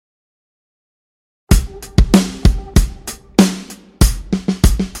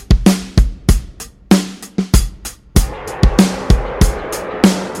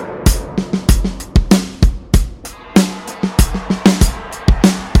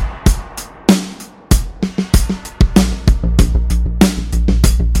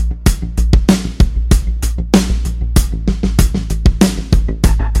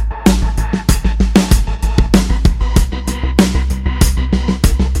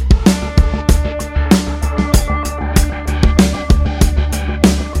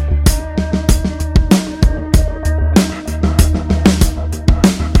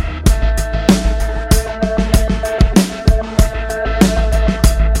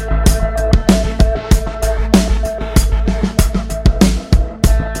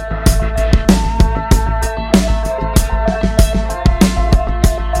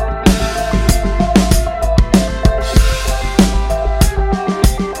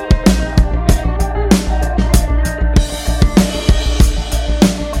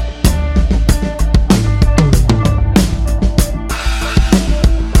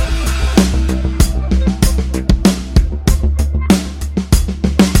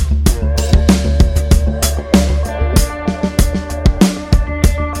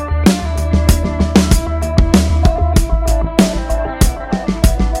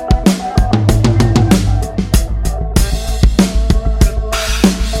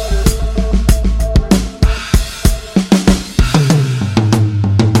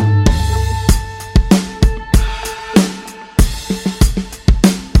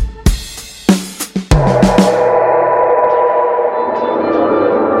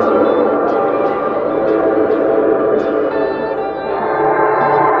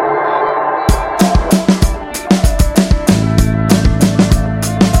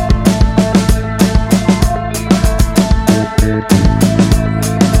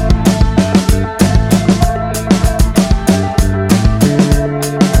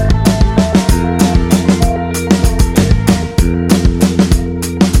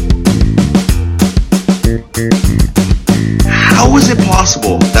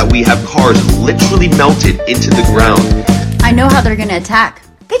possible that we have cars literally melted into the ground? I know how they're going to attack.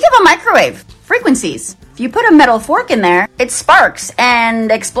 Think of a microwave. Frequencies. If you put a metal fork in there, it sparks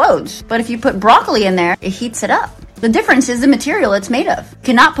and explodes. But if you put broccoli in there, it heats it up. The difference is the material it's made of. You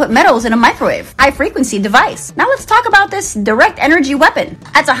cannot put metals in a microwave. High frequency device. Now let's talk about this direct energy weapon.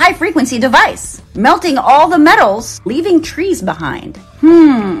 That's a high frequency device. Melting all the metals, leaving trees behind.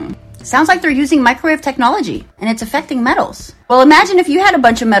 Sounds like they're using microwave technology, and it's affecting metals. Well, imagine if you had a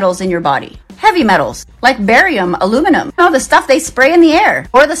bunch of metals in your body. Heavy metals, like barium, aluminum. You know, the stuff they spray in the air,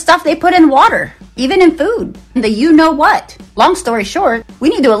 or the stuff they put in water, even in food. The you-know-what. Long story short, we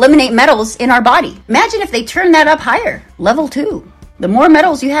need to eliminate metals in our body. Imagine if they turn that up higher, level 2. The more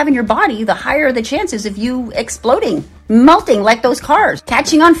metals you have in your body, the higher the chances of you exploding, melting like those cars,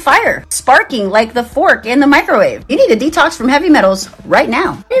 catching on fire, sparking like the fork in the microwave. You need to detox from heavy metals right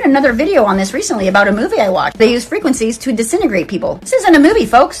now. I did another video on this recently about a movie I watched. They use frequencies to disintegrate people. This isn't a movie,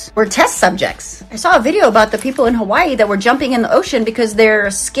 folks. We're test subjects. I saw a video about the people in Hawaii that were jumping in the ocean because their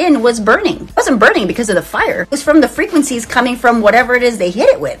skin was burning. It wasn't burning because of the fire. It was from the frequencies coming from whatever it is they hit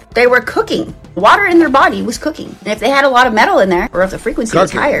it with. They were cooking. Water in their body was cooking. And if they had a lot of metal in there, or if the frequency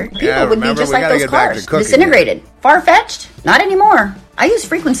was higher, people would be just like those cars, disintegrated. Far-fetched? Not anymore. I use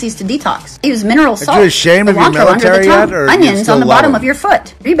frequencies to detox. I use mineral salt, Are you ashamed of your military yet, or onions on the bottom of your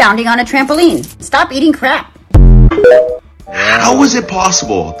foot, rebounding on a trampoline. Stop eating crap. How is it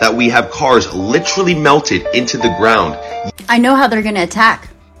possible that we have cars literally melted into the ground? I know how they're going to attack.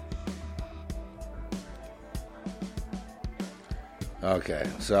 Okay,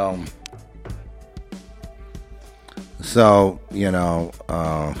 so you know,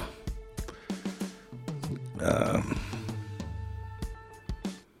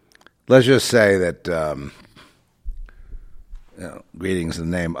 let's just say that, greetings in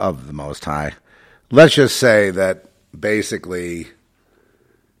the name of the Most High. Let's just say that basically,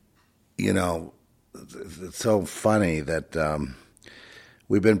 you know, it's so funny that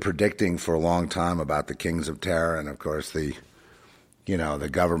we've been predicting for a long time about the kings of terror and, of course, the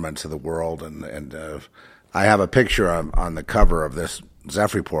governments of the world. And I have a picture on the cover of this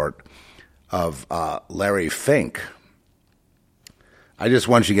Zeph report of Larry Fink. I just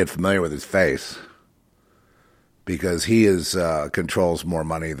want you to get familiar with his face because he controls more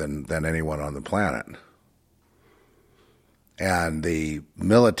money than anyone on the planet. And the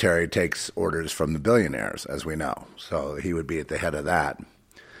military takes orders from the billionaires, as we know. So he would be at the head of that.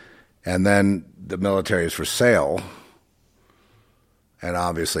 And then the military is for sale and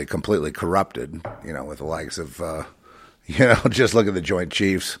obviously completely corrupted, with the likes of, just look at the Joint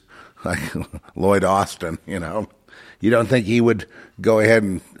Chiefs, like Lloyd Austin, You don't think he would go ahead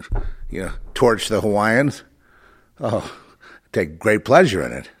and, torch the Hawaiians? Oh, take great pleasure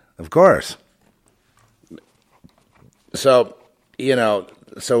in it, of course. So,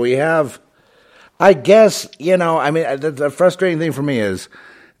 so we have, I guess, the frustrating thing for me is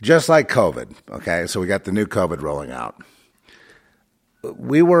just like COVID, okay? So we got the new COVID rolling out.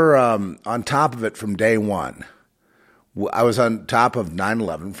 We were on top of it from day one. I was on top of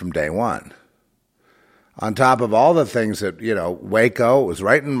 9/11 from day one. On top of all the things that, Waco was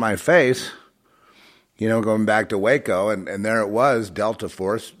right in my face, going back to Waco, and there it was, Delta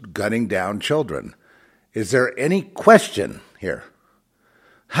Force gunning down children. Is there any question here?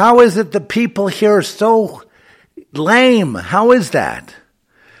 How is it the people here are so lame? How is that?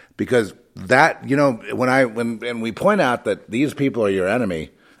 Because that, when we point out that these people are your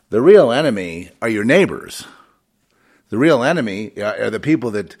enemy, the real enemy are your neighbors. The real enemy are the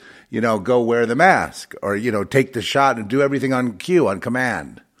people that, go wear the mask or, take the shot and do everything on cue, on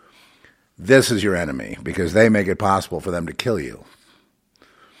command. This is your enemy because they make it possible for them to kill you.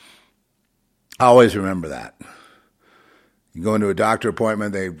 Always remember that. You go into a doctor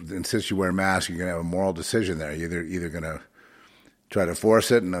appointment, they insist you wear a mask, you're going to have a moral decision there. You're either going to try to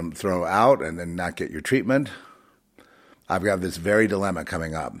force it and then throw out and then not get your treatment. I've got this very dilemma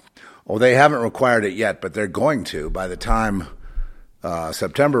coming up. Oh, they haven't required it yet, but they're going to. By the time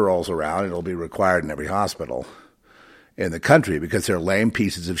September rolls around, it'll be required in every hospital in the country because they're lame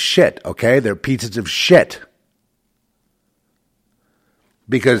pieces of shit, okay? They're pieces of shit.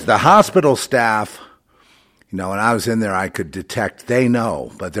 Because the hospital staff, when I was in there, I could detect, they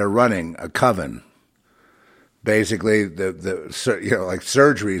know, but they're running a coven. Basically, like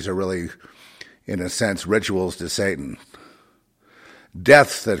surgeries are really, in a sense, rituals to Satan.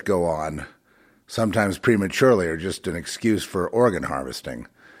 Deaths that go on, sometimes prematurely, are just an excuse for organ harvesting.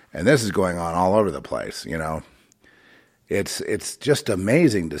 And this is going on all over the place, It's just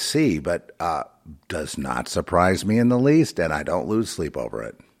amazing to see, but does not surprise me in the least, and I don't lose sleep over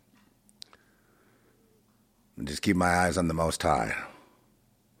it. Just keep my eyes on the Most High.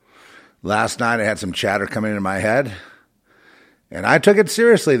 Last night I had some chatter coming into my head, and I took it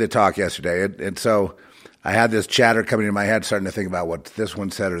seriously, the talk yesterday. And so I had this chatter coming into my head, starting to think about what this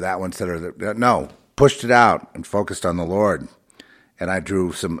one said or that one said. No, pushed it out and focused on the Lord. And I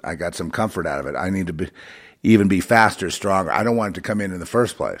got some comfort out of it. I need to even be faster, stronger. I don't want it to come in the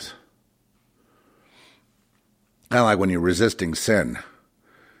first place. Kind of like when you're resisting sin.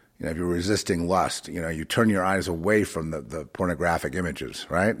 If you're resisting lust, you turn your eyes away from the pornographic images,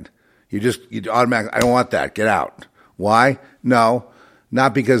 right? You automatically, I don't want that. Get out. Why? No,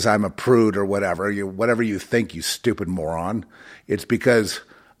 not because I'm a prude or whatever. Whatever you think, you stupid moron. It's because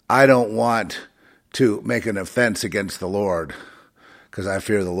I don't want to make an offense against the Lord, because I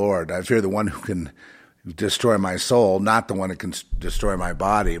fear the Lord. I fear the one who can destroy my soul, not the one who can destroy my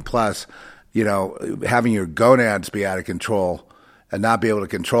body. And plus, having your gonads be out of control and not be able to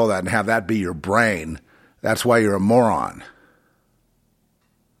control that and have that be your brain, that's why you're a moron.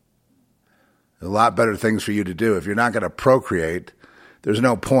 A lot better things for you to do. If you're not going to procreate, there's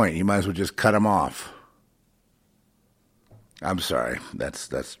no point. You might as well just cut them off. I'm sorry.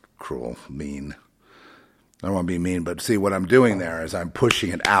 That's cruel, mean. I don't want to be mean, but see, what I'm doing there is I'm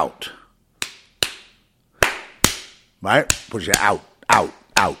pushing it out. Right? Push it out, out,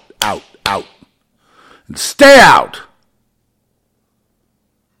 out, out, out. And stay out.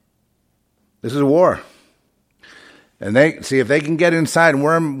 This is a war. And they see if they can get inside and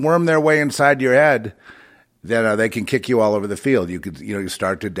worm their way inside your head, then they can kick you all over the field. You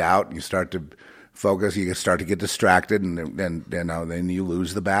start to doubt, you start to focus, you start to get distracted, and then you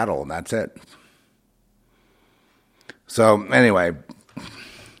lose the battle, and that's it. So anyway,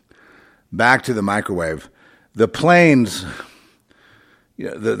 back to the microwave. The planes,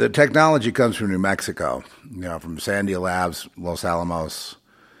 the technology comes from New Mexico, from Sandia Labs, Los Alamos,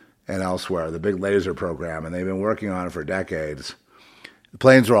 and elsewhere, the big laser program, and they've been working on it for decades. The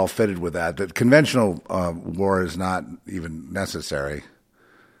planes are all fitted with that. The conventional war is not even necessary,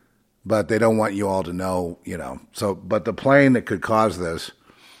 but they don't want you all to know, So, but the plane that could cause this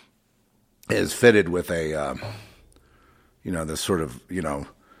is fitted with a, this sort of,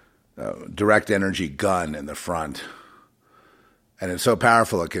 direct energy gun in the front, and it's so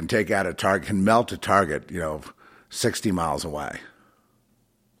powerful it can take out a target, can melt a target, 60 miles away.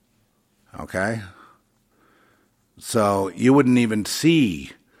 Okay? So you wouldn't even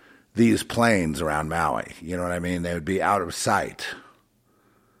see these planes around Maui. You know what I mean? They would be out of sight.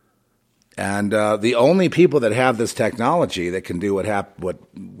 And the only people that have this technology that can do what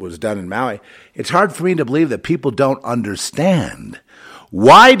was done in Maui, it's hard for me to believe that people don't understand.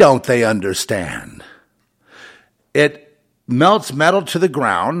 Why don't they understand? It melts metal to the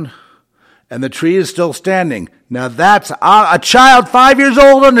ground, and the tree is still standing. Now that's a child 5 years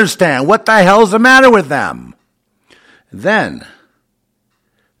old understand. What the hell's the matter with them? Then,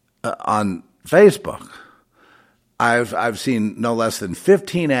 on Facebook, I've seen no less than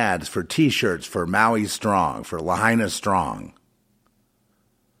 15 ads for T-shirts for Maui Strong, for Lahaina Strong.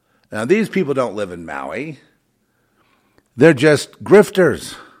 Now these people don't live in Maui. They're just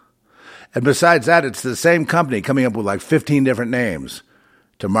grifters. And besides that, it's the same company coming up with like 15 different names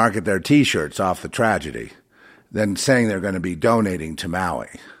to market their T-shirts off the tragedy, then saying they're going to be donating to Maui.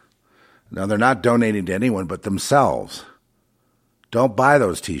 Now, they're not donating to anyone but themselves. Don't buy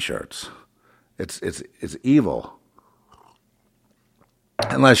those T-shirts. It's evil.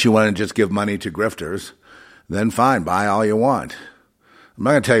 Unless you want to just give money to grifters, then fine, buy all you want. I'm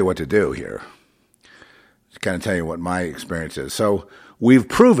not going to tell you what to do here. Just kind of tell you what my experience is. So we've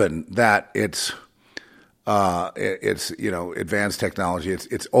proven that it's advanced technology.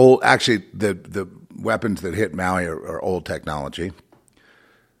 It's old. Actually, the weapons that hit Maui are old technology.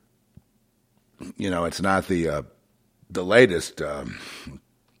 It's not the latest.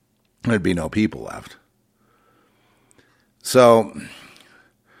 There'd be no people left. So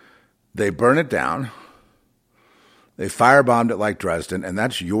they burn it down. They firebombed it like Dresden, and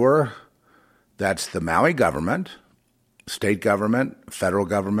that's the Maui government, state government, federal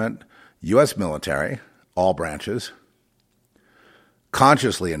government, U.S. military, all branches,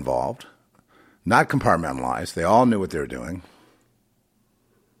 consciously involved, not compartmentalized. They all knew what they were doing.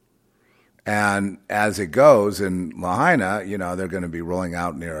 And as it goes in Lahaina, they're going to be rolling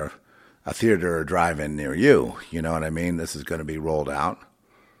out near a theater or drive-in near you. You know what I mean? This is going to be rolled out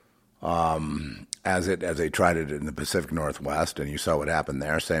as they tried it in the Pacific Northwest, and you saw what happened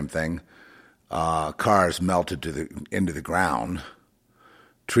there. Same thing. Cars melted into the ground.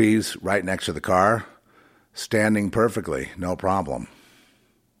 Trees right next to the car, standing perfectly, no problem.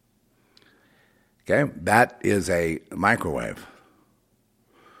 Okay, that is a microwave.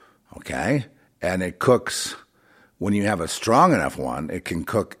 Okay, and it cooks when you have a strong enough one, it can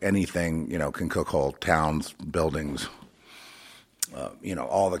cook anything, can cook whole towns, buildings,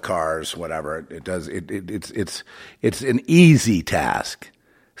 all the cars, whatever. It does. It's an easy task,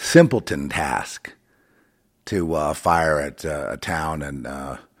 simpleton task to fire at a town, and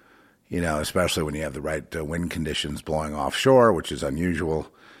especially when you have the right wind conditions blowing offshore, which is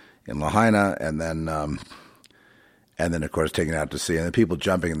unusual in Lahaina, and then of course taking it out to sea, and the people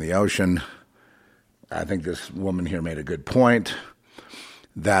jumping in the ocean. I think this woman here made a good point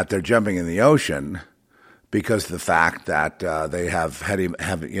that they're jumping in the ocean because of the fact that they have heavy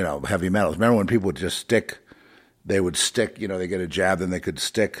metals. Remember when people would just stick, they get a jab, then they could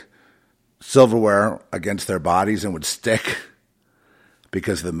stick silverware against their bodies and would stick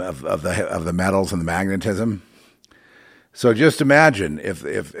because of the metals and the magnetism. So just imagine if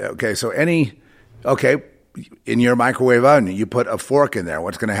in your microwave oven you put a fork in there,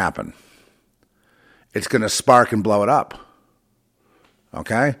 what's going to happen? It's going to spark and blow it up.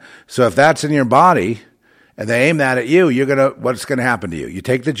 Okay? So if that's in your body and they aim that at you, what's going to happen to you? You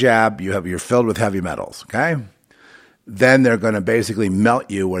take the jab, you're filled with heavy metals, okay? Then they're going to basically melt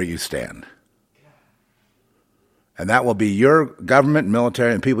you where you stand. And that will be your government,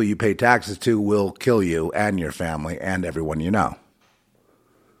 military, and people you pay taxes to will kill you and your family and everyone you know.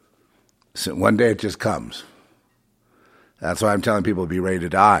 So one day it just comes. That's why I'm telling people to be ready to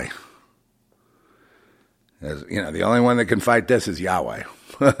die. As, the only one that can fight this is Yahweh.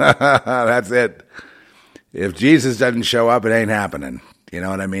 That's it. If Jesus doesn't show up, it ain't happening. You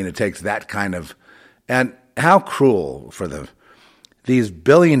know what I mean? It takes that kind of... And how cruel for these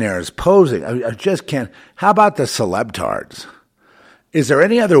billionaires posing. I just can't... How about the celebtards? Is there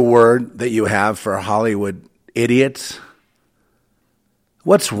any other word that you have for Hollywood idiots?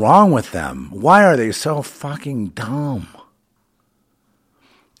 What's wrong with them? Why are they so fucking dumb?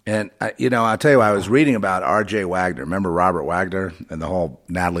 And, I'll tell you, I was reading about R.J. Wagner. Remember Robert Wagner and the whole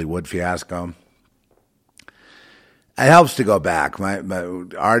Natalie Wood fiasco? It helps to go back. My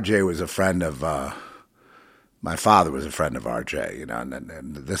R.J. was a friend of, my father was a friend of R.J.,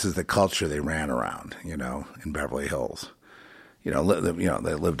 and this is the culture they ran around, in Beverly Hills. They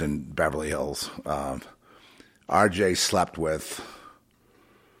lived in Beverly Hills. R.J. slept with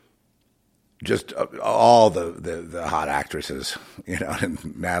just all the hot actresses,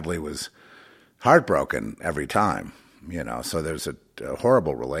 and Natalie was heartbroken every time, so there's a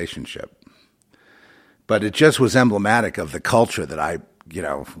horrible relationship. But it just was emblematic of the culture that I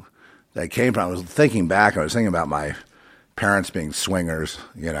came from. I was thinking about my parents being swingers,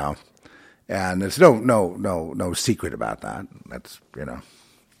 and there's no secret about that. That's,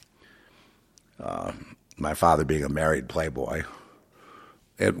 my father being a married playboy.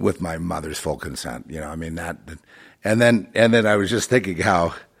 With my mother's full consent, that, and then I was just thinking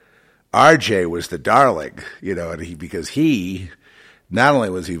how RJ was the darling, because he not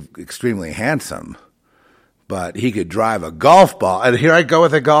only was he extremely handsome, but he could drive a golf ball. And here I go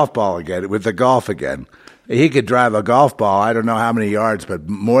with the golf ball again, with the golf again. He could drive a golf ball, I don't know how many yards, but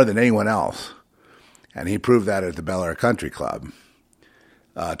more than anyone else. And he proved that at the Bel Air Country Club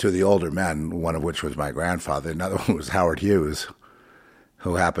to the older men, one of which was my grandfather. Another one was Howard Hughes,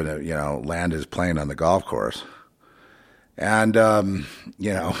 who happened to, land his plane on the golf course. And,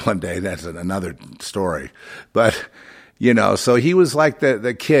 one day, that's another story. But, so he was like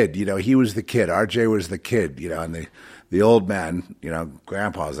the kid, he was the kid. RJ was the kid, and the old men,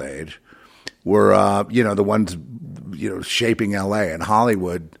 grandpa's age, were, the ones, shaping L.A. and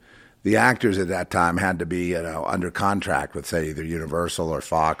Hollywood. The actors at that time had to be, under contract with, say, either Universal or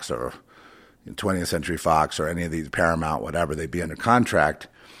Fox or 20th Century Fox or any of these, Paramount, whatever. They'd be under contract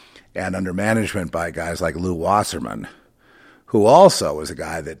and under management by guys like Lou Wasserman, who also was a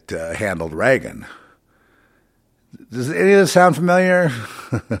guy that handled Reagan. Does any of this sound familiar?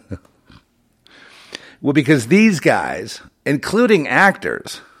 Well, because these guys, including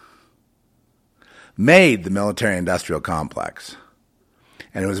actors, made the military-industrial complex.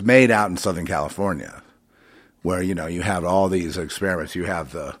 And it was made out in Southern California, where, you have all these experiments. You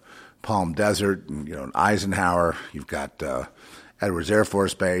have the Palm Desert, Eisenhower. You've got Edwards Air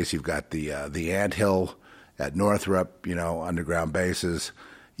Force Base. You've got the Anthill at Northrop, underground bases.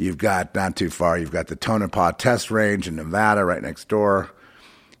 You've got, not too far, you've got the Tonopah Test Range in Nevada right next door.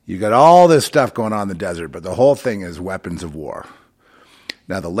 You've got all this stuff going on in the desert, but the whole thing is weapons of war.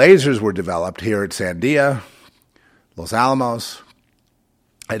 Now, the lasers were developed here at Sandia, Los Alamos,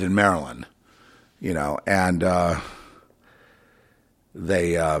 and in Maryland, and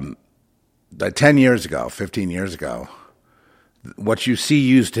they... 10 years ago, 15 years ago, what you see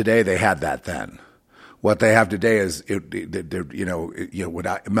used today, they had that then. What they have today is would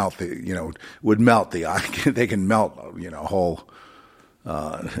melt the they can melt a whole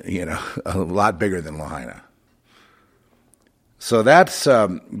a lot bigger than Lahaina. So that's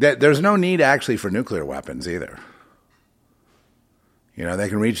there's no need actually for nuclear weapons either. They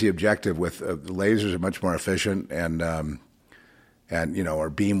can reach the objective with lasers are much more efficient, and or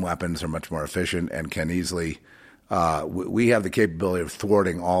beam weapons are much more efficient and can easily. We have the capability of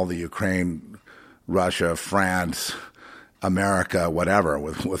thwarting all the Ukraine, Russia, France, America, whatever,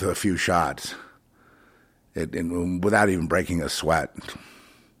 with a few shots, without even breaking a sweat.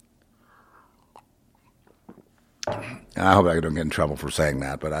 I hope I don't get in trouble for saying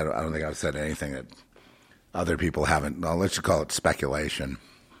that, but I don't think I've said anything that other people haven't. Well, let's just call it speculation.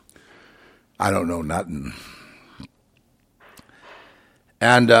 I don't know nothing.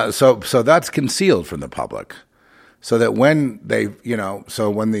 And so that's concealed from the public, so that when they,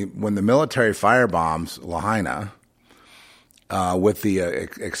 when the military firebombs Lahaina, with the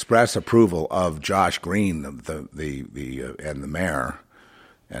express approval of Josh Green, the and the mayor,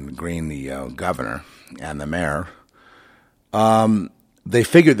 and Green the governor and the mayor, they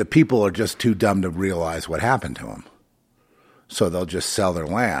figured the people are just too dumb to realize what happened to them, so they'll just sell their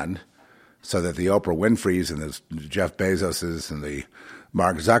land, so that the Oprah Winfreys and the Jeff Bezoses and the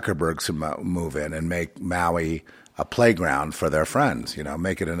Mark Zuckerbergs move in and make Maui a playground for their friends.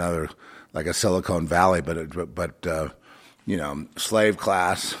 Make it another like a Silicon Valley, but slave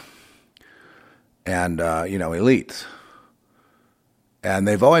class and elites. And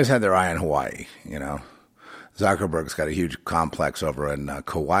they've always had their eye on Hawaii. Zuckerberg's got a huge complex over in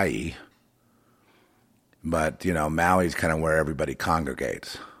Kauai, but Maui's kind of where everybody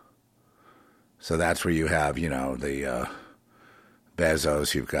congregates. So that's where you have the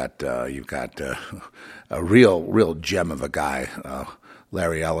Bezos. You've got a real gem of a guy,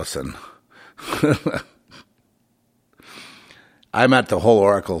 Larry Ellison. I met the whole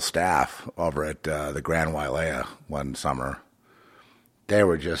Oracle staff over at the Grand Wailea one summer. They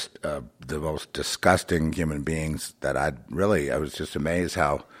were just the most disgusting human beings that I was just amazed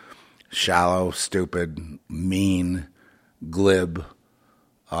how shallow, stupid, mean, glib,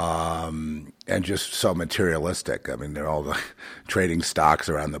 and just so materialistic. I mean, they're all trading stocks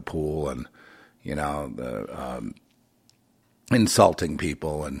around the pool and, insulting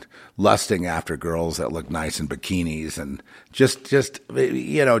people and lusting after girls that look nice in bikinis and just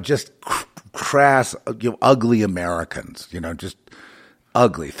crass, ugly Americans, just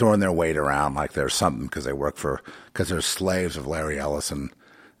ugly, throwing their weight around like they're something because they're slaves of Larry Ellison.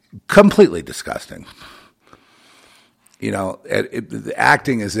 Completely disgusting.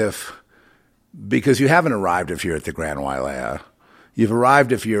 Acting as if, because you haven't arrived if you're at the Grand Wailea. You've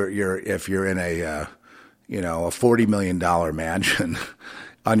arrived if you're in a $40 million mansion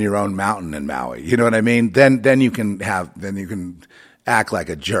on your own mountain in Maui. You know what I mean? Then you can act like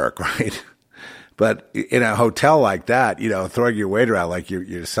a jerk, right? But in a hotel like that, throwing your weight around like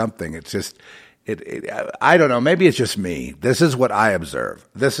you're something, it's just, I don't know, maybe it's just me. This is what I observe.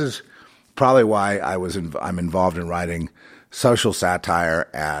 This is probably why I'm involved in writing social satire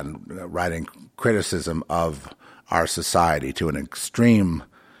and writing criticism of our society to an extreme,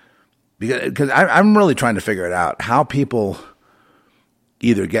 because I'm really trying to figure it out, how people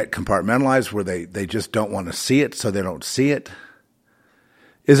either get compartmentalized where they just don't want to see it, so they don't see it.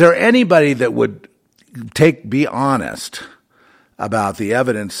 Is there anybody that would be honest about the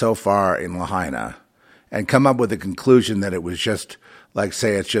evidence so far in Lahaina and come up with a conclusion that it was just, like,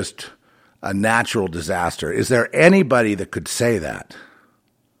 say it's just a natural disaster? Is there anybody that could say that?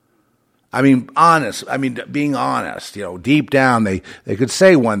 I mean, being honest, deep down they could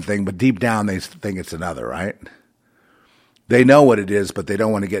say one thing, but deep down they think it's another, right? They know what it is, but they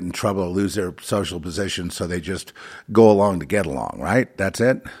don't want to get in trouble or lose their social position, so they just go along to get along, right? That's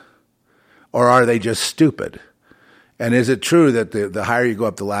it? Or are they just stupid? And is it true that the higher you go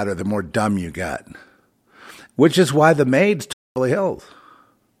up the ladder, the more dumb you get? Which is why the maids took Beverly Hills,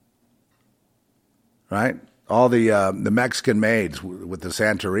 right? All the Mexican maids with the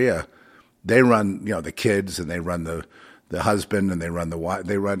Santeria, they run, the kids, and they run the husband, and they run the wife.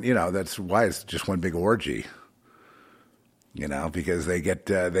 They run, that's why it's just one big orgy. Because they get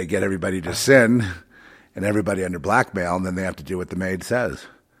everybody to sin, and everybody under blackmail, and then they have to do what the maid says,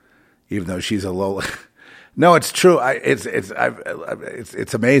 even though she's a low. No, it's true.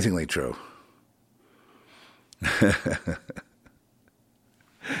 It's amazingly true.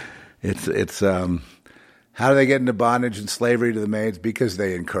 It's how do they get into bondage and slavery to the maids? Because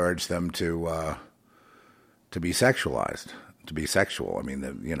they encourage them to be sexualized, to be sexual.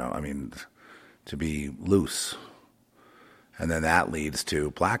 To be loose, and then that leads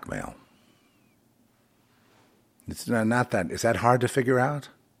to blackmail. It's not that. Is that hard to figure out?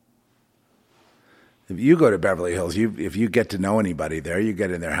 If you go to Beverly Hills, if you get to know anybody there, you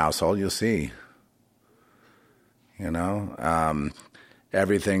get in their household, you'll see.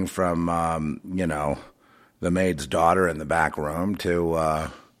 Everything from the maid's daughter in the back room to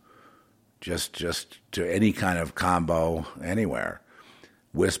just to any kind of combo anywhere,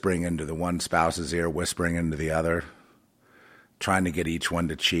 whispering into the one spouse's ear, whispering into the other, trying to get each one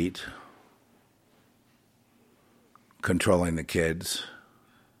to cheat, controlling the kids.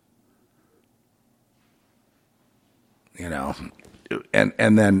 And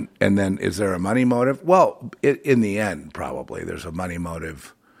then is there a money motive? Well, in the end, probably there's a money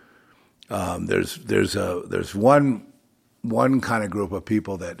motive. There's one kind of group of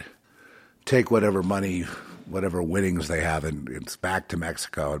people that take whatever money, whatever winnings they have, and it's back to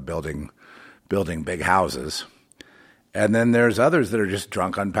Mexico and building big houses. And then there's others that are just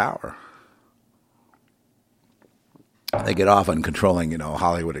drunk on power. They get off on controlling,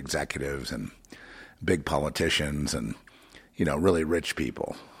 Hollywood executives and big politicians and, really rich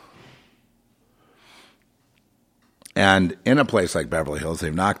people. And in a place like Beverly Hills,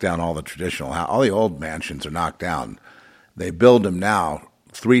 they've knocked down all the old mansions are knocked down. They build them now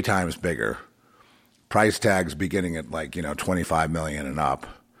 3 times bigger. Price tags beginning at $25 million and up.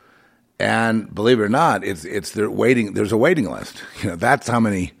 And believe it or not, there's a waiting list. That's how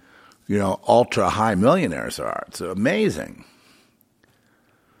many, ultra high millionaires there are. It's amazing.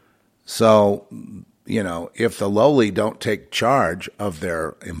 So, if the lowly don't take charge of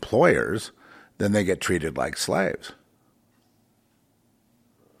their employers, then they get treated like slaves.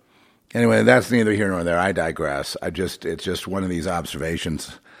 Anyway, that's neither here nor there. I digress. It's just one of these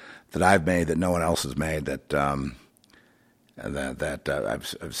observations that I've made that no one else has made that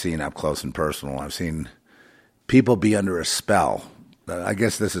I've seen up close and personal. I've seen people be under a spell. I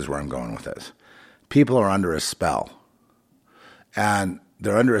guess this is where I'm going with this. People are under a spell, and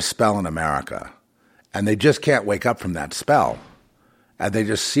they're under a spell in America, and they just can't wake up from that spell, and they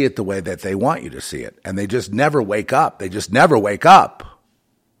just see it the way that they want you to see it, and they just never wake up. They just never wake up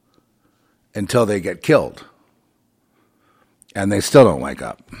until they get killed, and they still don't wake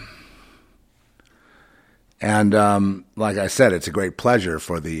up. And like I said, it's a great pleasure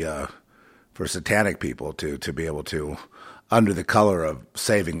for satanic people to be able to, under the color of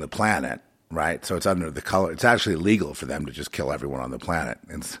saving the planet, right? So it's under the color. It's actually legal for them to just kill everyone on the planet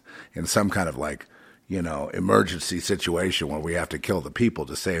in some kind of emergency situation where we have to kill the people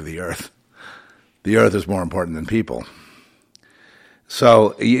to save the earth. The earth is more important than people.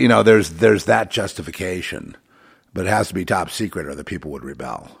 So there's that justification, but it has to be top secret or the people would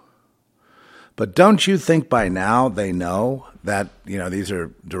rebel. But don't you think by now they know that, these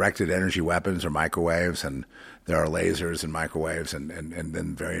are directed energy weapons or microwaves, and there are lasers and microwaves and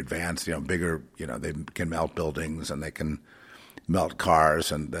then very advanced, bigger, they can melt buildings and they can melt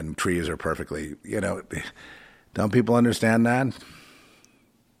cars, and then trees are perfectly, don't people understand that?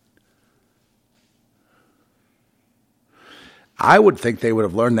 I would think they would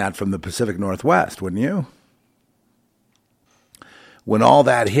have learned that from the Pacific Northwest, wouldn't you? When all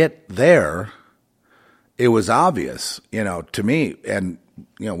that hit there, it was obvious, to me, and,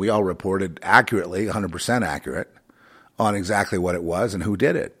 we all reported accurately, 100% accurate, on exactly what it was and who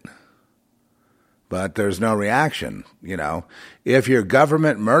did it. But there's no reaction, If your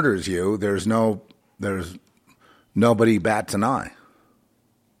government murders you, there's nobody bats an eye.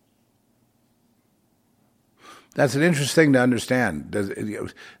 That's an interesting thing to understand.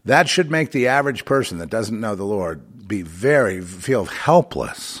 That should make the average person that doesn't know the Lord feel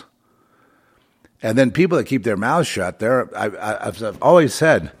helpless. And then people that keep their mouths shut, I've always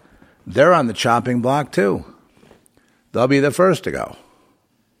said, they're on the chopping block too. They'll be the first to go.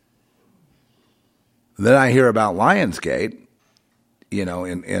 Then I hear about Lionsgate,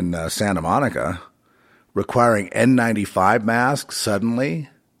 in Santa Monica, requiring N95 masks suddenly.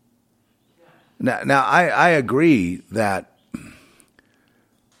 Now I agree that,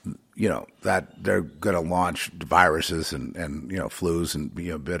 that they're going to launch viruses and flus,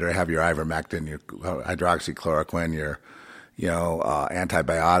 and, better have your ivermectin, your hydroxychloroquine, your,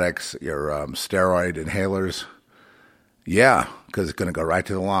 antibiotics, your steroid inhalers. Yeah, because it's going to go right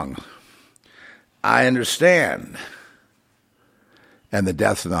to the lungs. I understand. And the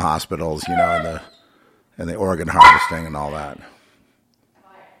deaths in the hospitals, and the organ harvesting and all that.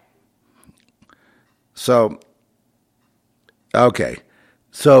 So, okay.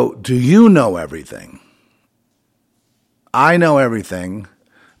 So, do you know everything? I know everything.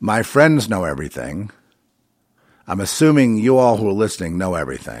 My friends know everything. I'm assuming you all who are listening know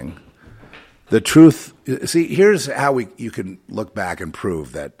everything. The truth, see, here's how you can look back and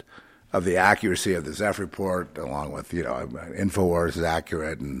prove that of the accuracy of the Zeph report, along with, InfoWars is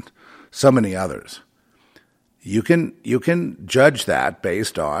accurate and so many others. You can judge that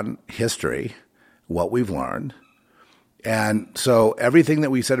based on history, what we've learned. And so everything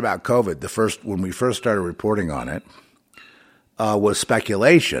that we said about COVID, when we first started reporting on it, was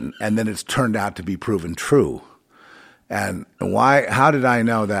speculation, and then it's turned out to be proven true. And how did I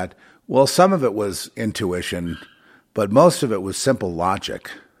know that? Well, some of it was intuition, but most of it was simple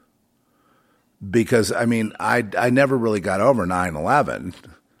logic. Because, I never really got over 9/11,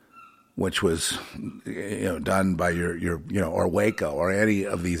 which was, done by your or Waco or any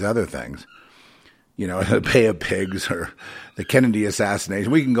of these other things, the Bay of Pigs or the Kennedy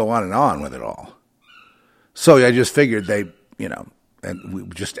assassination. We can go on with it all. So I just figured and we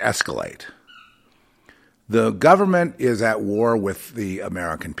just escalate. The government is at war with the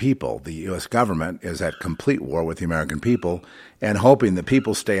American people. The U.S. government is at complete war with the American people and hoping the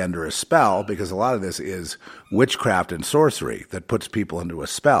people stay under a spell, because a lot of this is witchcraft and sorcery that puts people into a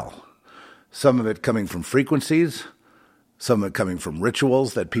spell. Some of it coming from frequencies, some of it coming from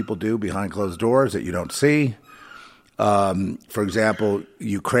rituals that people do behind closed doors that you don't see. For example,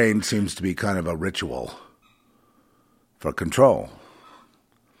 Ukraine seems to be kind of a ritual for control.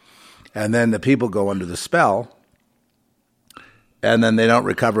 And then the people go under the spell, and then they don't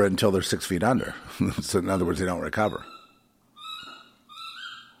recover until they're 6 feet under. So in other words, they don't recover.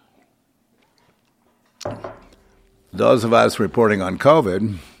 Those of us reporting on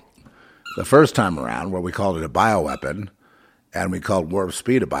COVID, the first time around, where we called it a bioweapon, and we called warp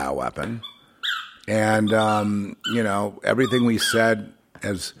speed a bioweapon, and, everything we said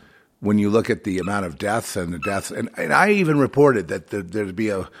as when you look at the amount of deaths and the deaths, and I even reported that there'd be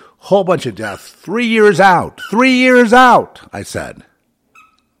a whole bunch of deaths 3 years out, I said.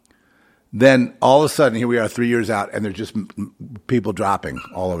 Then all of a sudden, here we are 3 years out, and there's just people dropping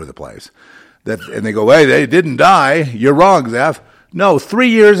all over the place. And they go, hey, they didn't die. You're wrong, Zeph. No, 3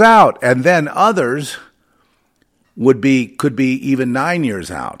 years out. And then others could be even 9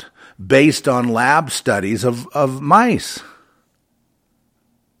 years out, based on lab studies of mice.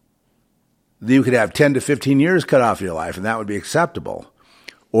 You could have 10 to 15 years cut off your life, and that would be acceptable.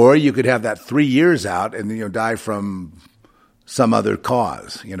 Or you could have that 3 years out and die from some other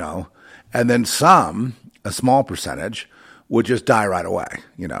cause, And then a small percentage, would just die right away,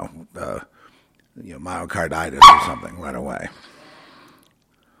 myocarditis or something right away.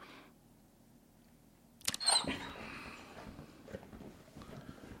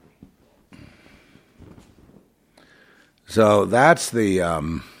 So that's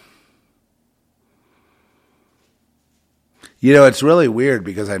the... it's really weird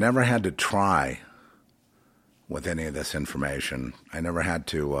because I never had to try with any of this information. I never had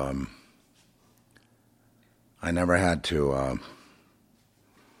to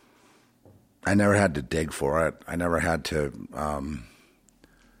dig for it. I never had to.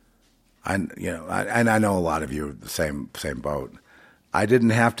 And I know a lot of you are the same boat. I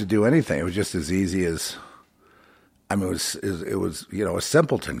didn't have to do anything. It was just as easy as. It was a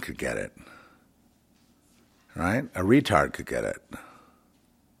simpleton could get it. Right? A retard could get it.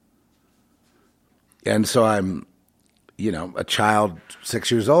 And so I'm, a child 6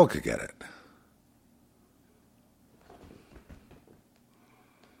 years old could get it.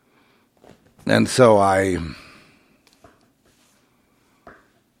 And so I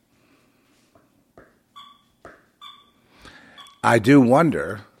do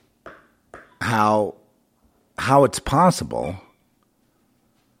wonder how it's possible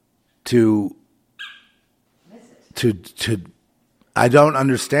to I don't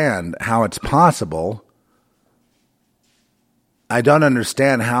understand how it's possible. I don't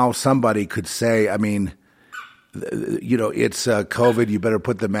understand how somebody could say, it's COVID, you better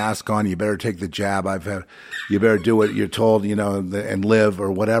put the mask on, you better take the jab, you better do what you're told, and live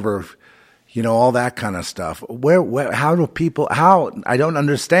or whatever, all that kind of stuff. How do people, I don't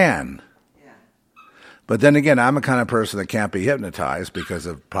understand. Yeah. But then again, I'm a kind of person that can't be hypnotized because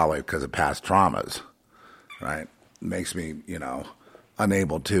of past traumas, right? Makes me,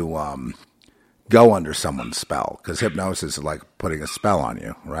 unable to go under someone's spell, because hypnosis is like putting a spell on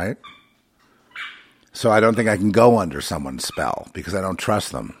you, right? So I don't think I can go under someone's spell because I don't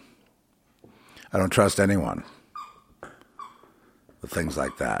trust them. I don't trust anyone with things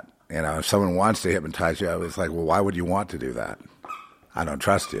like that. If someone wants to hypnotize you, it's like, well, why would you want to do that? I don't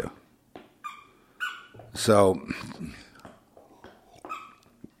trust you. So,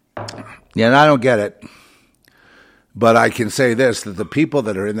 and I don't get it. But I can say this, that the people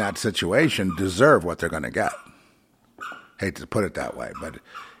that are in that situation deserve what they're going to get. Hate to put it that way, but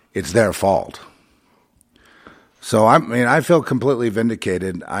it's their fault. So I feel completely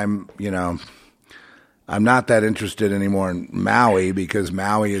vindicated. I'm not that interested anymore in Maui because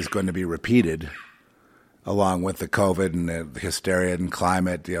Maui is going to be repeated along with the COVID and the hysteria and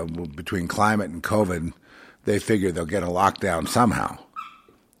climate. Between climate and COVID, they figure they'll get a lockdown somehow,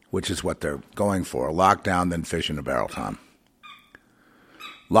 which is what they're going for. A lockdown, then fish in a barrel, Tom.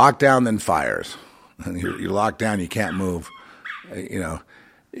 Lockdown, then fires. You're locked down, you can't move.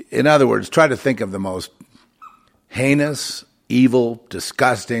 In other words, try to think of the most heinous, evil,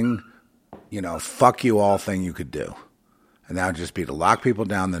 disgusting, fuck you all thing you could do. And that would just be to lock people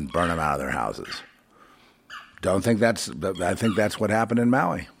down, then burn them out of their houses. I think that's what happened in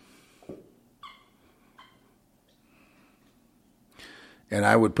Maui. And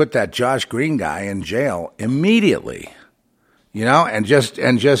I would put that Josh Green guy in jail immediately. And just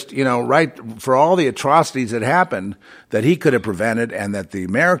right for all the atrocities that happened that he could have prevented and that the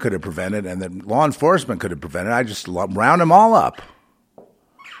mayor could have prevented and that law enforcement could have prevented, I just round them all up.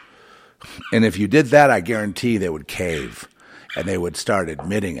 And if you did that, I guarantee they would cave and they would start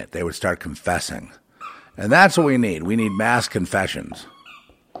admitting it. They would start confessing. And that's what we need. We need mass confessions.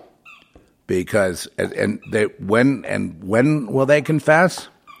 Because, when will they confess?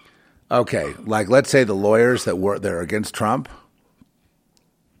 Okay, like let's say the lawyers that are against Trump.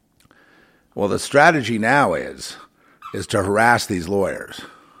 Well, the strategy now is to harass these lawyers.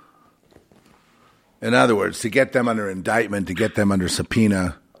 In other words, to get them under indictment, to get them under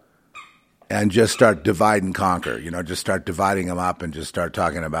subpoena, and just start divide and conquer. Just start dividing them up and just start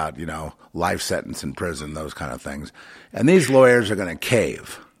talking about, life sentence in prison, those kind of things. And these lawyers are going to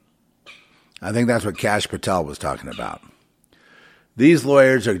cave. I think that's what Kash Patel was talking about. These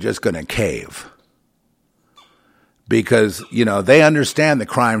lawyers are just going to cave because, they understand the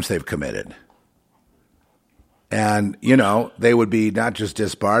crimes they've committed. And, they would be not just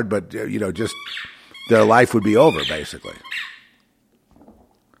disbarred, but, just their life would be over, basically.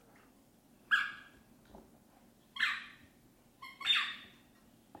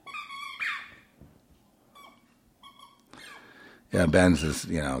 Yeah, Ben's is,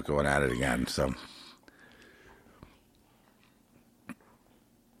 going at it again.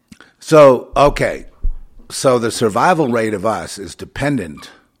 So, okay. So the survival rate of us is dependent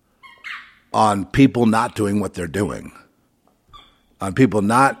on people not doing what they're doing, on people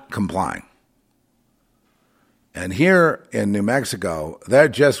not complying. And here in New Mexico, they're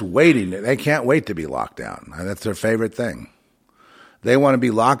just waiting. They can't wait to be locked down. And that's their favorite thing. They want to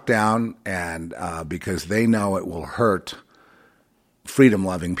be locked down and because they know it will hurt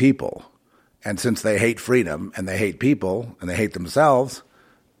freedom-loving people. And since they hate freedom and they hate people and they hate themselves,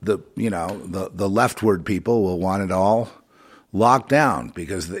 the leftward people will want it all locked down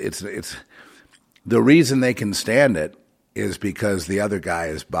because it's the reason they can stand it is because the other guy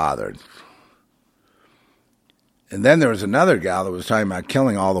is bothered. And then there was another gal that was talking about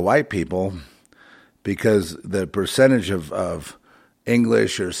killing all the white people because the percentage of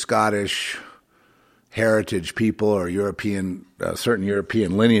English or Scottish heritage people or European, certain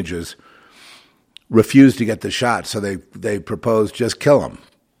European lineages refused to get the shot. So they proposed just kill them.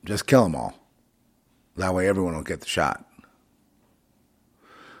 Just kill them all. That way everyone will get the shot.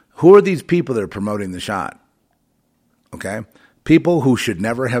 Who are these people that are promoting the shot? Okay? People who should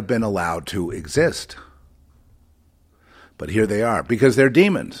never have been allowed to exist. But here they are because they're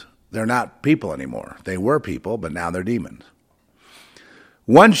demons. They're not people anymore. They were people, but now they're demons.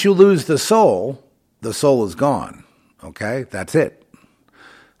 Once you lose the soul is gone. Okay? That's it.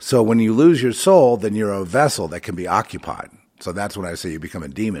 So when you lose your soul, then you're a vessel that can be occupied. So that's when I say you become a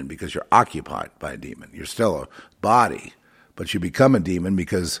demon because you're occupied by a demon. You're still a body, but you become a demon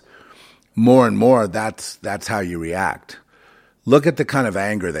because more and more that's how you react. Look at the kind of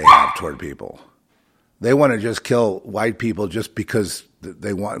anger they have toward people. They want to just kill white people just because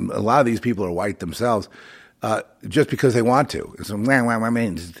they want. A lot of these people are white themselves, just because they want to. It's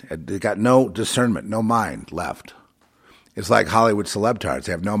they got no discernment, no mind left. It's like Hollywood celebtards.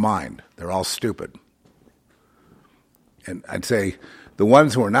 They have no mind. They're all stupid. And I'd say the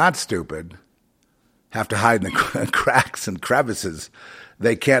ones who are not stupid have to hide in the cracks and crevices.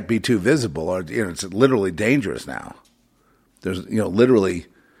 They can't be too visible, or it's literally dangerous now. There's literally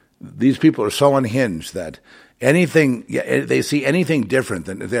these people are so unhinged that anything they see anything different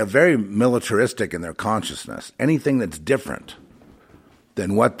than they're very militaristic in their consciousness. Anything that's different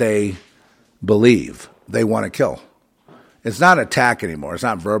than what they believe, they want to kill. It's not attack anymore. It's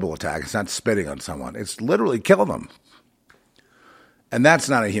not verbal attack. It's not spitting on someone. It's literally kill them. And that's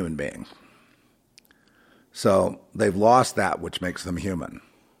not a human being. So they've lost that which makes them human.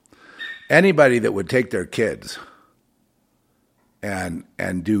 Anybody that would take their kids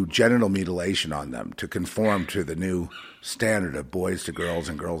and do genital mutilation on them to conform to the new standard of boys to girls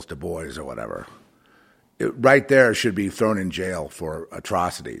and girls to boys or whatever. It, right there should be thrown in jail for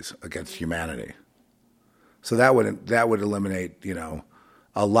atrocities against humanity. So that would eliminate,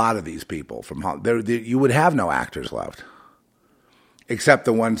 a lot of these people from Hollywood. You would have no actors left, except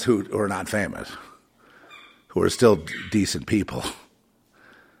the ones who are not famous, who are still decent people.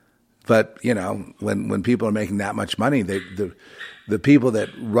 But when people are making that much money, the people that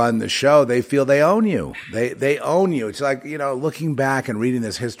run the show, they feel they own you. They own you. It's like looking back and reading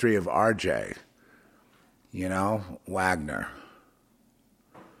this history of RJ, Wagner.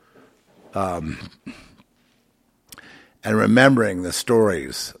 And remembering the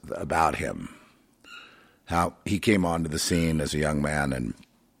stories about him, how he came onto the scene as a young man, and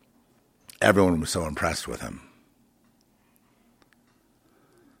everyone was so impressed with him,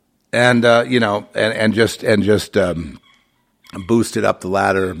 and just boosted up the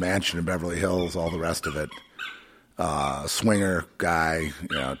ladder, mansion in Beverly Hills, all the rest of it. Swinger guy,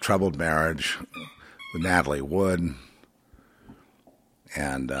 troubled marriage with Natalie Wood,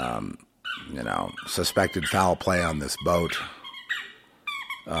 and suspected foul play on this boat.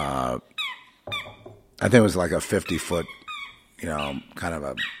 I think it was like a 50-foot, kind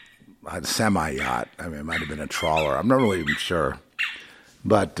of a semi-yacht. I mean, it might have been a trawler. I'm not really even sure.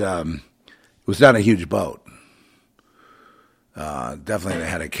 But it was not a huge boat. Definitely they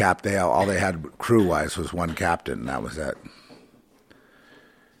had a cap. All they had crew-wise was one captain, and that was it.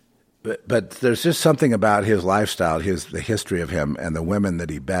 But there's just something about his lifestyle, the history of him, and the women that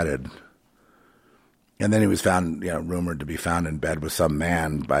he bedded. And then he was found, rumored to be found in bed with some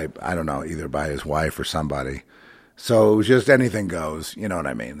man either by his wife or somebody. So it was just anything goes, you know what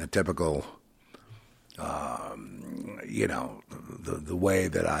I mean? The typical, the way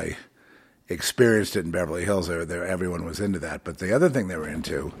that I experienced it in Beverly Hills, there everyone was into that. But the other thing they were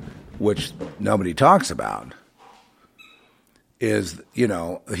into, which nobody talks about, is,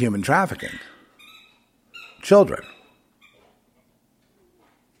 human trafficking. Children.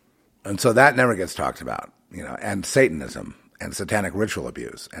 And so that never gets talked about, and Satanism and satanic ritual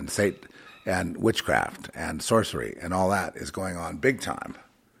abuse and witchcraft and sorcery and all that is going on big time.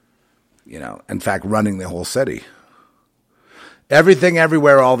 In fact, running the whole city. Everything,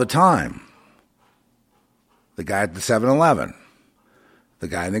 everywhere, all the time. The guy at the 7-Eleven, the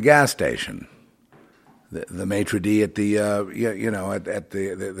guy in the gas station, the maitre d' at the at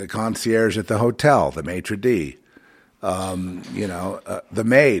the concierge at the hotel, the maitre d'. The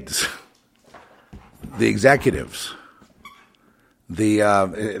maids, the executives, the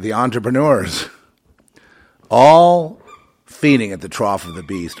entrepreneurs, all feeding at the trough of the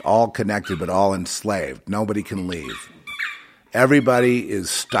beast, all connected but all enslaved. Nobody can leave. Everybody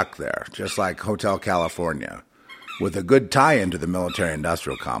is stuck there, just like Hotel California, with a good tie-in to the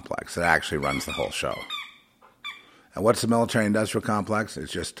military-industrial complex that actually runs the whole show. And what's the military-industrial complex?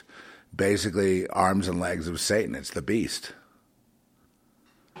 It's just basically arms and legs of Satan. It's the beast.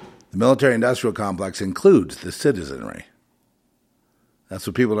 The military-industrial complex includes the citizenry. That's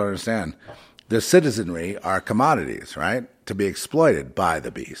what people don't understand. The citizenry are commodities, right? To be exploited by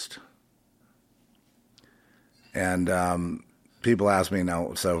the beast. And people ask me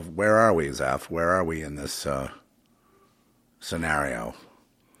now, so where are we, Zeph? Where are we in this scenario?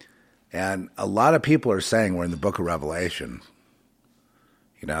 And a lot of people are saying we're in the book of Revelation.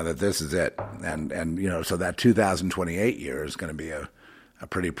 That this is it. And so that 2028 year is going to be a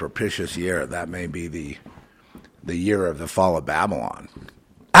pretty propitious year. That may be the year of the fall of Babylon.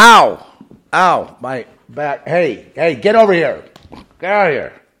 Ow! Ow! My back. Hey, get over here. Get out of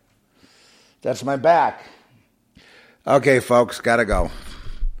here. That's my back. Okay, folks, gotta go.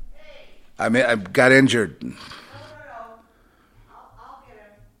 I got injured. No. I'll get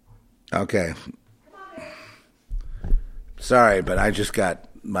him. Okay. Sorry, but I just got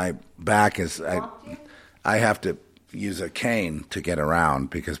my back is. I have to use a cane to get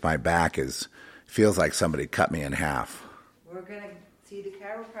around because my back feels like somebody cut me in half. We're gonna see the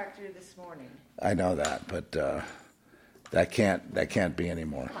chiropractor this morning. I know that, but that can't be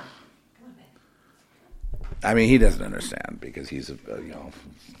anymore. Come on, Ben. I mean, he doesn't understand because he's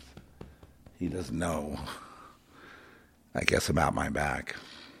he doesn't know, I guess, about my back.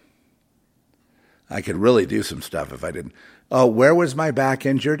 I could really do some stuff if I didn't. Oh, where was my back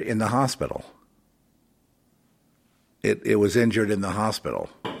injured? In the hospital. It was injured in the hospital.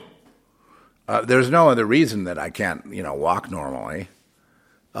 There's no other reason that I can't, walk normally.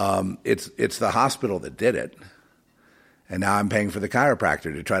 It's the hospital that did it. And now I'm paying for the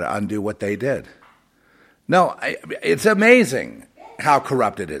chiropractor to try to undo what they did. No, it's amazing how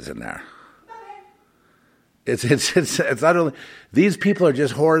corrupt it is in there. It's utterly. These people are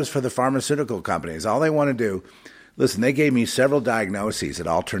just whores for the pharmaceutical companies. All they want to do. Listen, they gave me several diagnoses that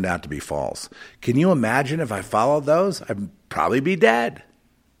all turned out to be false. Can you imagine if I followed those? I'd probably be dead.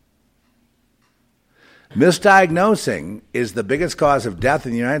 Misdiagnosing is the biggest cause of death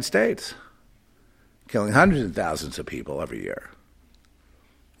in the United States, killing hundreds of thousands of people every year.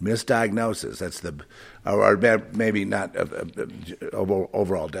 Misdiagnosis, that's or maybe not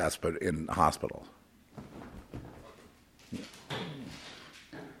overall deaths, but in hospital.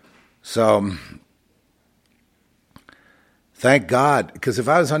 So, thank God, because if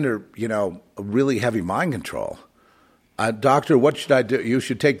I was under, really heavy mind control, doctor, what should I do? You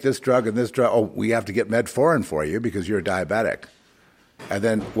should take this drug and this drug. Oh, we have to get metformin for you because you're diabetic. And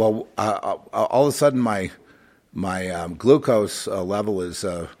then, all of a sudden my glucose level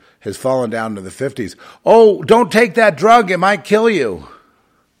has fallen down to the 50s. Oh, don't take that drug; it might kill you.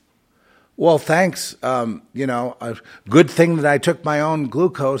 Well, thanks. A good thing that I took my own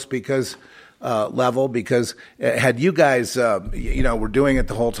glucose level because had you guys, were doing it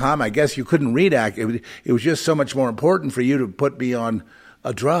the whole time, I guess you couldn't read it was just so much more important for you to put me on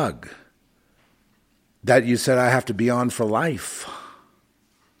a drug that you said I have to be on for life.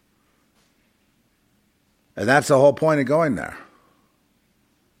 And that's the whole point of going there.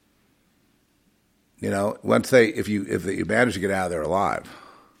 Once if you manage to get out of there alive.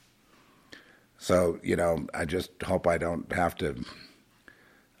 So, I just hope I don't have to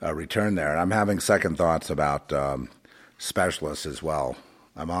return there. And I'm having second thoughts about specialists as well.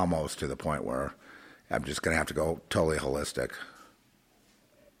 I'm almost to the point where I'm just going to have to go totally holistic.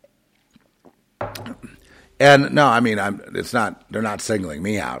 And no, I mean, they're not singling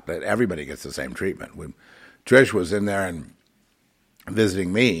me out, but everybody gets the same treatment. Trish was in there and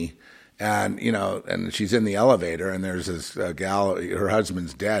visiting me, and and she's in the elevator, and there's this gal, her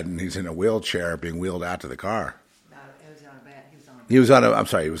husband's dead, and he's in a wheelchair being wheeled out to the car. No, it was on a bed. He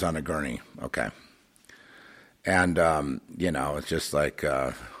was on a gurney. Okay. And, it's just like,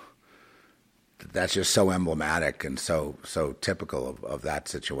 that's just so emblematic and so typical of that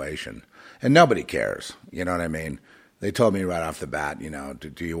situation. And nobody cares. You know what I mean? They told me right off the bat,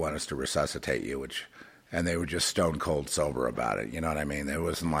 do you want us to resuscitate you? And they were just stone cold sober about it. You know what I mean? It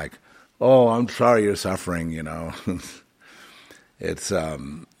wasn't like, oh, I'm sorry you're suffering, It's,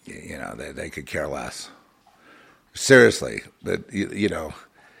 they could care less. Seriously,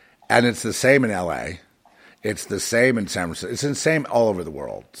 and it's the same in L.A., it's the same in San Francisco, it's the same all over the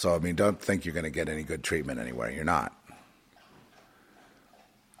world. So, I mean, don't think you're going to get any good treatment anywhere. You're not.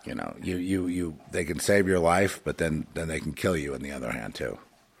 They can save your life, but then they can kill you on the other hand, too.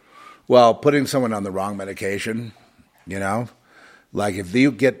 Well, putting someone on the wrong medication, like if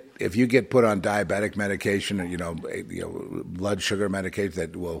you get put on diabetic medication or blood sugar medication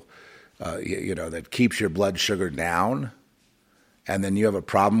that will that keeps your blood sugar down, and then you have a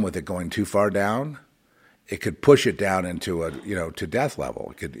problem with it going too far down, it could push it down into to death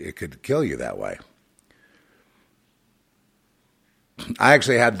level. It could kill you that way. I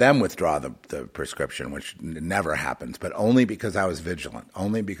actually had them withdraw the prescription, which never happens, but only because I was vigilant,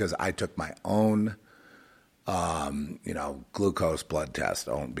 only because I took my own glucose blood test.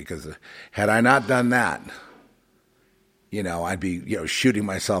 Because had I not done that, I'd be, shooting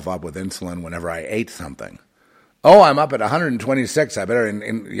myself up with insulin whenever I ate something. Oh, I'm up at 126. I better,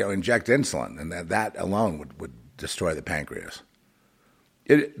 inject insulin, and that alone would destroy the pancreas.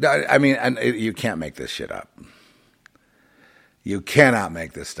 You can't make this shit up. You cannot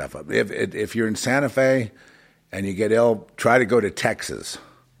make this stuff up. If you're in Santa Fe and you get ill, try to go to Texas.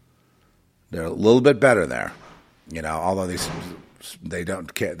 They're a little bit better there, although they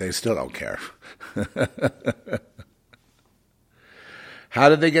don't care. They still don't care. How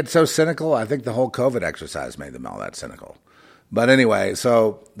did they get so cynical? I think the whole COVID exercise made them all that cynical. But anyway,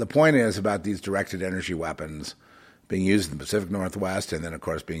 so the point is about these directed energy weapons being used in the Pacific Northwest, and then, of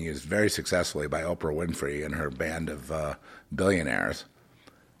course, being used very successfully by Oprah Winfrey and her band of billionaires.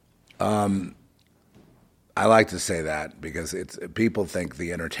 I like to say that because people think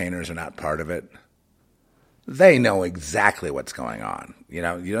the entertainers are not part of it. They know exactly what's going on. You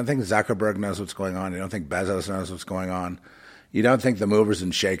don't think Zuckerberg knows what's going on. You don't think Bezos knows what's going on. You don't think the movers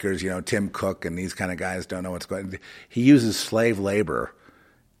and shakers, Tim Cook and these kind of guys don't know what's going on. He uses slave labor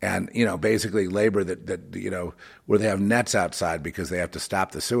and, basically labor that where they have nets outside because they have to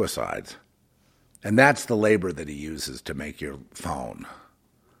stop the suicides. And that's the labor that he uses to make your phone.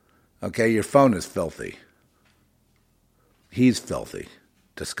 Okay, your phone is filthy. He's filthy.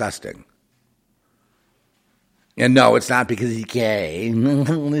 Disgusting. And no, it's not because he's gay.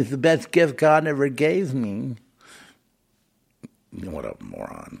 It's the best gift God ever gave me. What a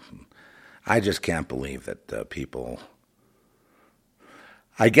moron. I just can't believe that people.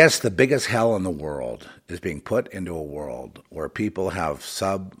 I guess the biggest hell in the world is being put into a world where people have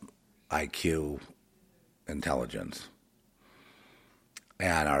sub-IQ intelligence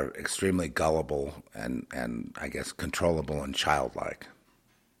and are extremely gullible and I guess controllable and childlike.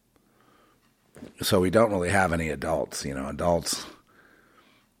 So we don't really have any adults, adults,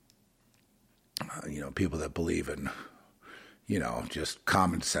 people that believe in, just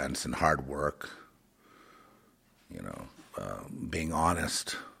common sense and hard work, being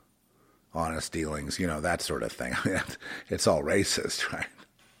honest dealings, that sort of thing. I mean, it's all racist, right?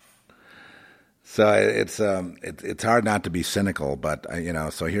 So it's hard not to be cynical, but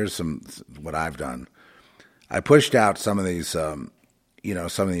so here's what I've done. I pushed out some of these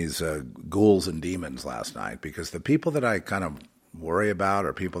ghouls and demons last night because the people that I kind of worry about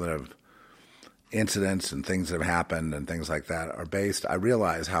are people that have incidents and things that have happened and things like that are based. I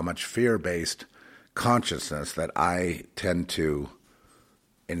realize how much fear-based consciousness that I tend to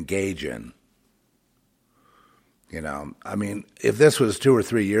engage in. I mean, if this was 2 or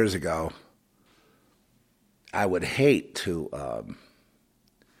 3 years ago, I would hate to,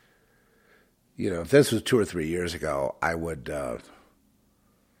 if this was 2 or 3 years ago, I would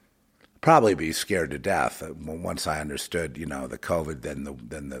probably be scared to death once I understood, the COVID, then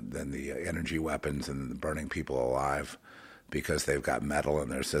the energy weapons and the burning people alive because they've got metal in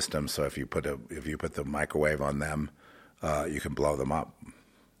their system. So if you put the microwave on them, you can blow them up.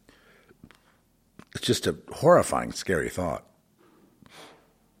 It's just a horrifying, scary thought.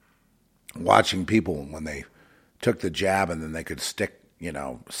 Watching people when they took the jab and then they could stick,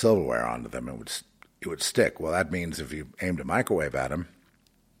 silverware onto them, it would stick. Well, that means if you aimed a microwave at them,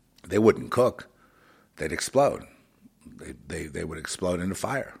 they wouldn't cook; they'd explode. They would explode into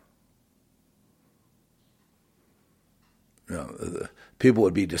fire. People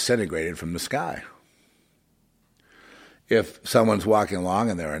would be disintegrated from the sky. If someone's walking along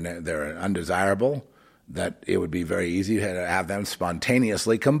and they're undesirable, that it would be very easy to have them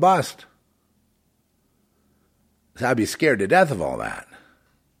spontaneously combust. So I'd be scared to death of all that.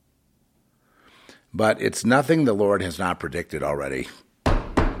 But it's nothing the Lord has not predicted already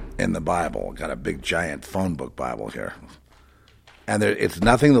in the Bible. Got a big giant phone book Bible here. And it's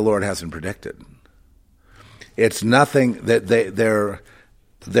nothing the Lord hasn't predicted. It's nothing that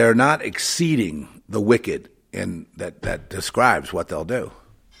they're not exceeding the wicked in that describes what they'll do.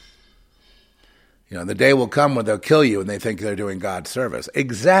 The day will come when they'll kill you and they think they're doing God's service.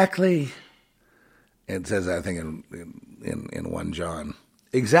 Exactly. It says, I think, in 1 John.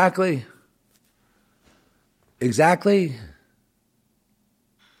 Exactly.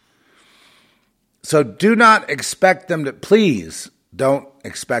 So do not expect them to, please don't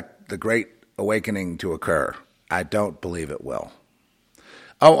expect the great awakening to occur. I don't believe it will.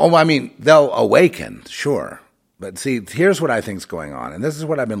 I mean, they'll awaken, sure. But see, here's what I think's going on, and this is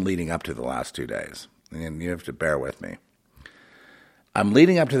what I've been leading up to the last 2 days, and you have to bear with me. I'm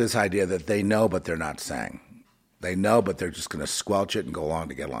leading up to this idea that they know, but they're not saying. They know, but they're just going to squelch it and go along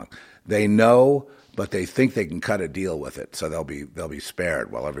to get along. They know, but they think they can cut a deal with it, so they'll be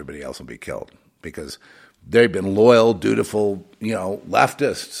spared while everybody else will be killed because they've been loyal, dutiful,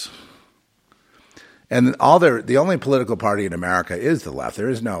 leftists. And the only political party in America is the left. There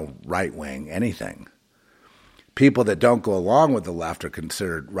is no right wing anything. People that don't go along with the left are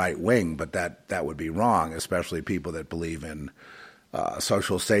considered right wing, but that would be wrong, especially people that believe in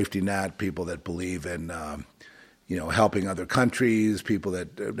social safety net, people that believe in helping other countries, people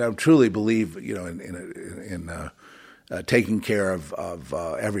that truly believe in taking care of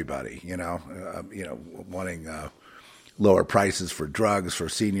everybody. Wanting lower prices for drugs for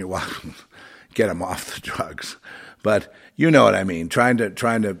senior, get them off the drugs. But you know what I mean. Trying to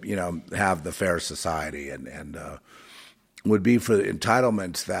have the fair society and would be for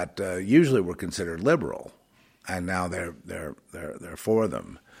entitlements that usually were considered liberal, and now they're for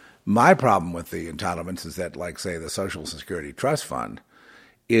them. My problem with the entitlements is that, like, say, the Social Security Trust Fund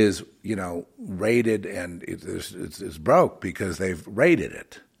is, raided and it's broke because they've raided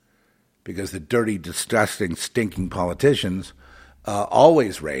it. Because the dirty, disgusting, stinking politicians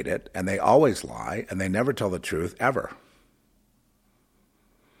always raid it, and they always lie, and they never tell the truth, ever.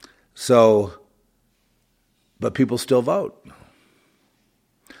 So, but people still vote.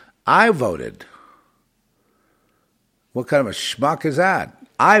 I voted. What kind of a schmuck is that?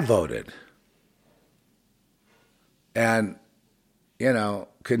 I voted. And,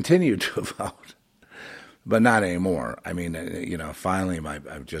 continue to vote. But not anymore. I mean, finally,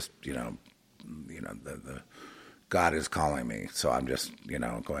 I've just, the God is calling me, so I'm just,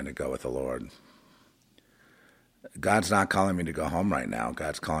 going to go with the Lord. God's not calling me to go home right now.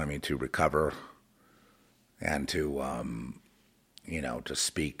 God's calling me to recover and to, to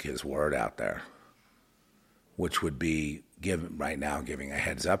speak his word out there, which would be giving a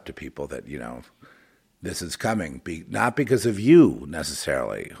heads up to people that, this is coming. Not because of you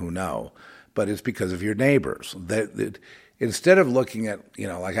necessarily, who know, but it's because of your neighbors. That instead of looking at,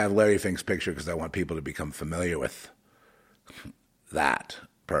 like I have Larry Fink's picture because I want people to become familiar with that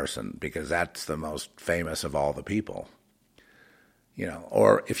person because that's the most famous of all the people,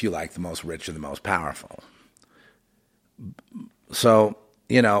 or if you like, the most rich and the most powerful. So,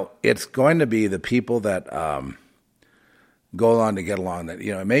 it's going to be the people that go along to get along. That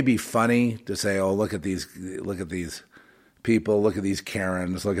it may be funny to say, "Oh, look at these people, look at these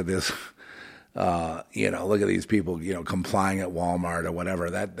Karens, look at this, look at these people, complying at Walmart or whatever."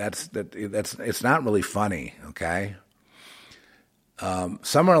 That's it's not really funny, okay?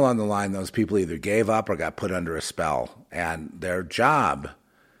 Somewhere along the line, those people either gave up or got put under a spell, and their job,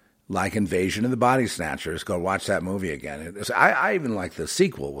 like Invasion of the Body Snatchers, go watch that movie again. I even like the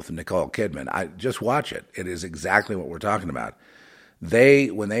sequel with Nicole Kidman. I just watch it. It is exactly what we're talking about.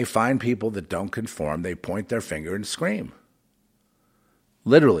 When they find people that don't conform, they point their finger and scream,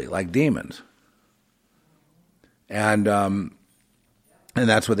 literally like demons. And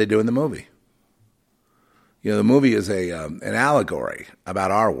that's what they do in the movie. The movie is an allegory about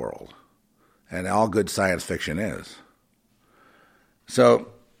our world, and all good science fiction is. So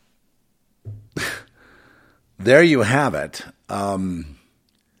there you have it. The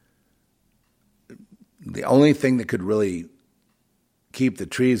only thing that could really keep the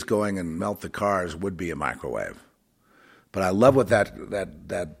trees going and melt the cars would be a microwave. But I love what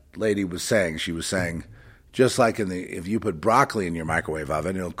that lady was saying. She was saying, just like if you put broccoli in your microwave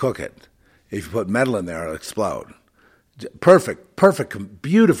oven, it'll cook it. If you put metal in there, it'll explode. Perfect,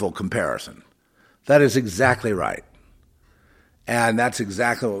 beautiful comparison. That is exactly right. And that's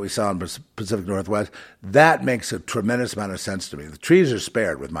exactly what we saw in Pacific Northwest. That makes a tremendous amount of sense to me. The trees are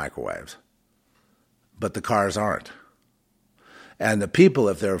spared with microwaves, but the cars aren't. And the people,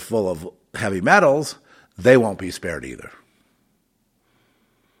 if they're full of heavy metals, they won't be spared either.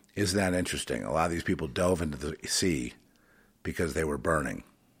 Isn't that interesting? A lot of these people dove into the sea because they were burning,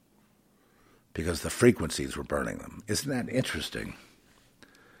 because the frequencies were burning them. Isn't that interesting?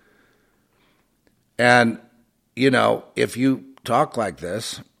 And, if you talk like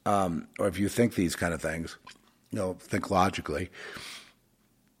this, or if you think these kind of things, think logically,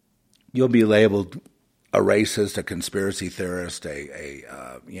 you'll be labeled a racist, a conspiracy theorist, a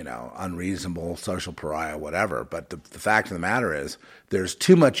unreasonable social pariah, whatever. But the fact of the matter is, there's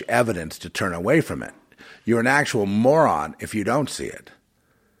too much evidence to turn away from it. You're an actual moron if you don't see it.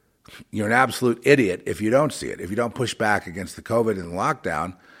 You're an absolute idiot if you don't see it, if you don't push back against the COVID and the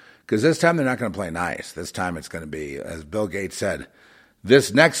lockdown, because this time they're not going to play nice. This time it's going to be, as Bill Gates said,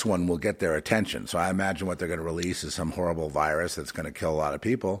 this next one will get their attention. So I imagine what they're going to release is some horrible virus that's going to kill a lot of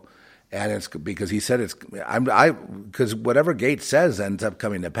people. And it's because he said because whatever Gates says ends up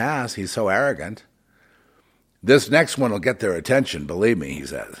coming to pass. He's so arrogant. This next one will get their attention, believe me, he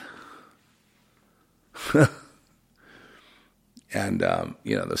says. And,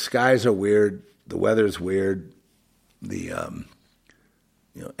 the skies are weird. The weather's weird.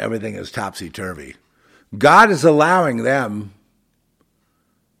 Everything is topsy-turvy. God is allowing them,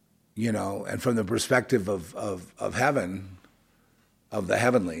 and from the perspective of heaven, of the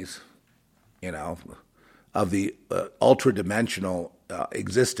heavenlies, of the ultra-dimensional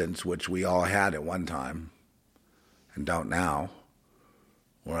existence, which we all had at one time and don't now.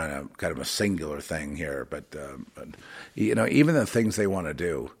 We're on a kind of a singular thing here, but even the things they want to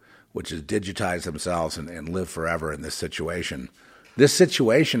do, which is digitize themselves and live forever in this situation. This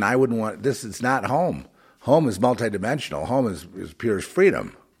situation, I wouldn't want. This is not home. Home is multidimensional. Home is pure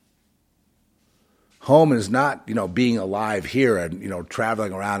freedom. Home is not, being alive here and,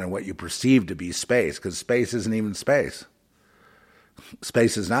 traveling around in what you perceive to be space, because space isn't even space.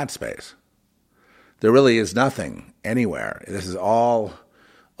 Space is not space. There really is nothing anywhere. This is all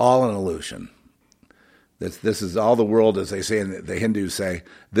an illusion. This is all the world, as they say, and the Hindus say,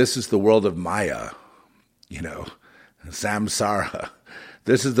 this is the world of Maya, samsara.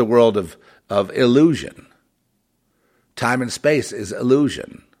 This is the world of illusion. Time and space is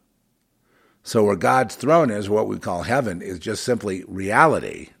illusion. So where God's throne is, what we call heaven, is just simply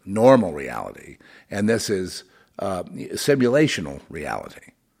reality, normal reality. And this is simulational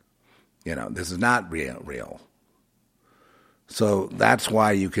reality. This is not real. So that's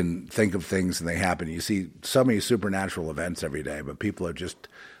why you can think of things and they happen. You see so many supernatural events every day, but people are just,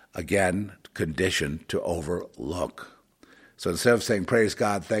 again, conditioned to overlook. So instead of saying, praise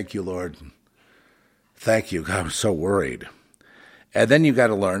God, thank you, Lord, Thank you. God, I'm so worried. And then you got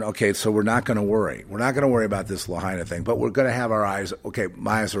to learn, okay, so we're not going to worry. We're not going to worry about this Lahaina thing, but we're going to have our eyes, okay,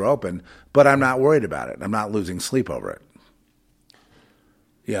 my eyes are open, but I'm not worried about it. I'm not losing sleep over it.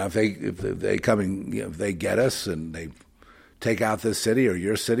 If they come and if they get us and they take out this city or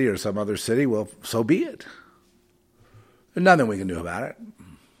your city or some other city, well, so be it. There's nothing we can do about it.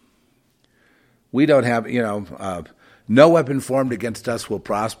 We don't have, no weapon formed against us will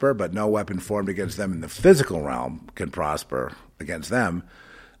prosper, but no weapon formed against them in the physical realm can prosper against them.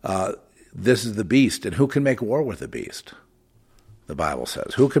 This is the beast, and who can make war with the beast? The Bible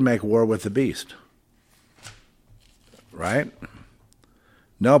says. Who can make war with the beast? Right?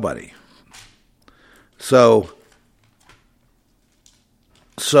 Nobody. So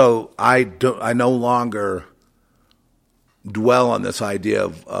I no longer dwell on this idea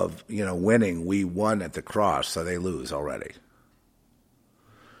of winning. We won at the cross, so they lose already.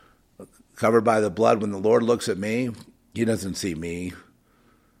 Covered by the blood, when the Lord looks at me, he doesn't see me,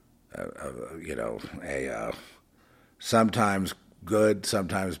 a sometimes good,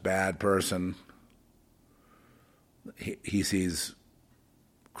 sometimes bad person. He sees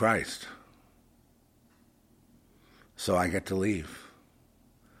Christ. So I get to leave.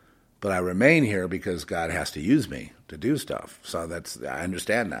 But I remain here because God has to use me to do stuff. So I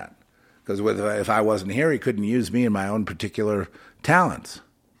understand that. Because if I wasn't here, he couldn't use me in my own particular talents.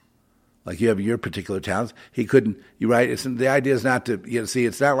 Like you have your particular talents. He couldn't, you're right, the idea is not to,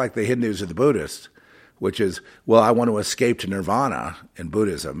 it's not like the Hindus or the Buddhists, which is, well, I want to escape to nirvana in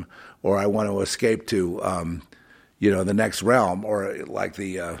Buddhism, or I want to escape to, the next realm, or like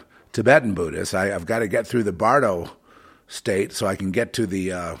the Tibetan Buddhists, I've got to get through the Bardo state so I can get to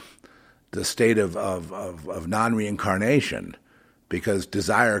the state of non-reincarnation, because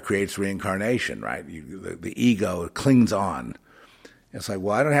desire creates reincarnation, right? The ego clings on. It's like,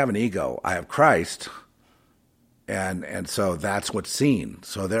 well, I don't have an ego. I have Christ, and so that's what's seen.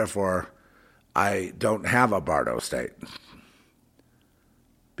 So therefore, I don't have a Bardo state,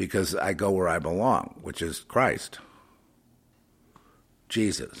 because I go where I belong, which is Christ,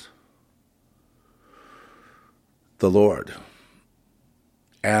 Jesus, the Lord.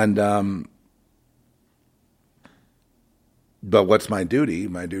 And but what's my duty?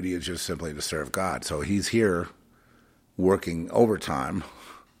 My duty is just simply to serve God. So he's here working overtime,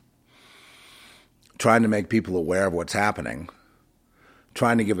 trying to make people aware of what's happening,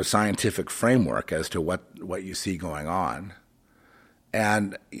 trying to give a scientific framework as to what you see going on.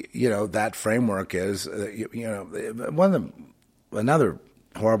 And, that framework is, another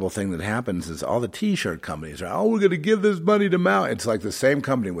horrible thing that happens is all the T-shirt companies are, we're going to give this money to Mao. It's like the same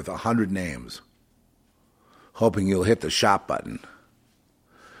company with 100 names, hoping you'll hit the shop button.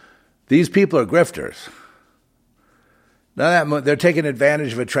 These people are grifters. They're taking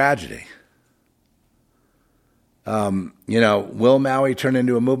advantage of a tragedy. Will Maui turn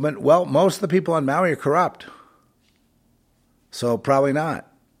into a movement? Well, most of the people on Maui are corrupt. So probably not.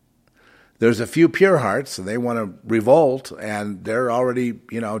 There's a few pure hearts, and they want to revolt, and they're already,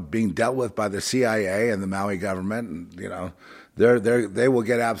 being dealt with by the CIA and the Maui government, and, they will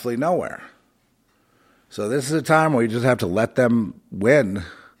get absolutely nowhere. So this is a time where you just have to let them win,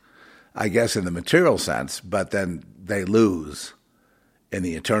 I guess, in the material sense, but then they lose in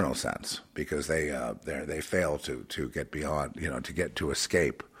the eternal sense, because they fail to get beyond, to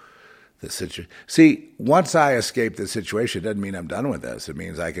escape the situation. See, once I escape this situation, it doesn't mean I'm done with this. It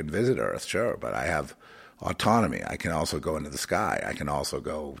means I can visit Earth, sure, but I have autonomy. I can also go into the sky. I can also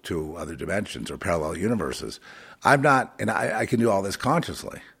go to other dimensions or parallel universes. I'm not, and I can do all this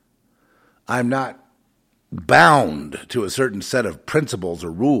consciously. I'm not bound to a certain set of principles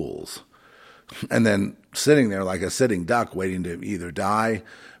or rules, and then sitting there like a sitting duck waiting to either die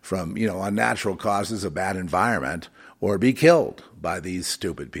from, unnatural causes, a bad environment, or be killed by these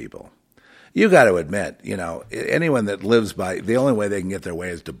stupid people. You got to admit, anyone that lives by, the only way they can get their way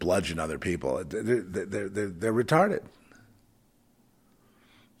is to bludgeon other people. They're retarded.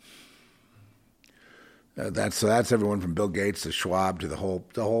 That's everyone from Bill Gates to Schwab to the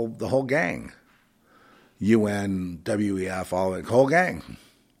whole gang. UN, WEF, all the whole gang.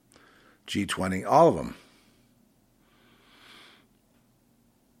 G20, all of them.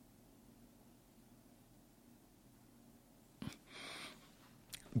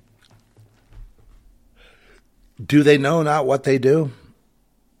 Do they know not what they do?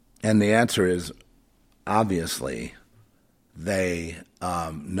 And the answer is, obviously, they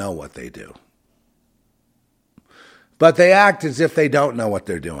know what they do. But they act as if they don't know what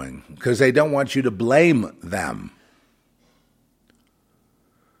they're doing, because they don't want you to blame them.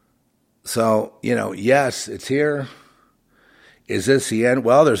 So, yes, it's here. Is this the end?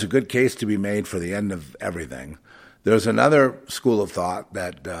 Well, there's a good case to be made for the end of everything. There's another school of thought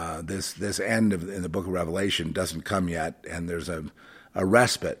that this end in the book of Revelation doesn't come yet, and there's a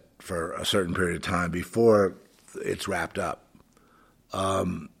respite for a certain period of time before it's wrapped up.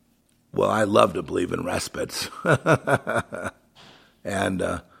 Well, I love to believe in respites,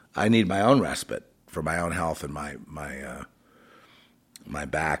 and I need my own respite for my own health and my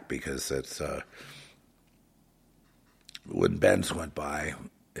back, because it's when Ben's went by,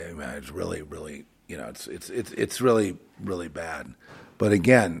 I mean, it's really, really, it's really, really bad. But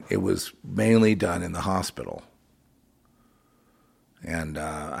again, it was mainly done in the hospital. And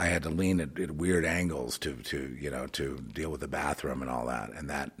I had to lean at weird angles to deal with the bathroom and all that, and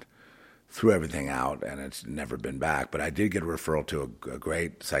that threw everything out, and it's never been back. But I did get a referral to a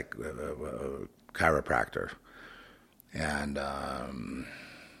great chiropractor, and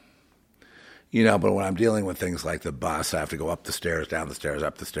but when I'm dealing with things like the bus, I have to go up the stairs, down the stairs,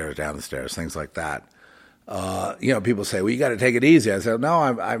 up the stairs, down the stairs, things like that. People say, well, you got to take it easy. I said, no,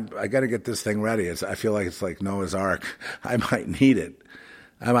 I got to get this thing ready. I feel like it's like Noah's Ark. I might need it.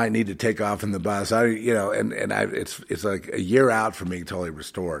 I might need to take off in the bus. It's like a year out from being totally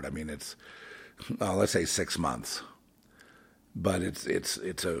restored. I mean, it's, let's say 6 months, but it's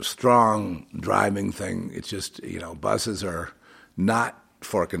a strong driving thing. It's just, buses are not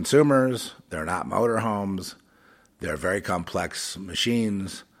for consumers. They're not motorhomes. They're very complex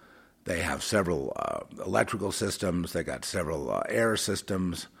machines. They have several electrical systems. They got several air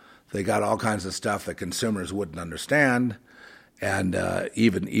systems. They got all kinds of stuff that consumers wouldn't understand, and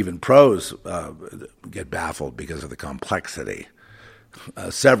even pros get baffled because of the complexity.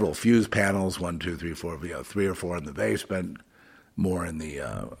 Several fuse panels, 1, 2, 3, 4, 3 or 4 in the basement, more in the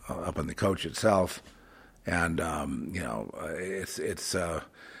up in the coach itself, and it's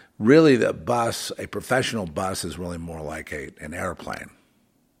really the bus. A professional bus is really more like an airplane.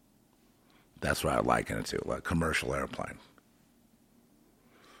 That's what I liken it to, like a commercial airplane.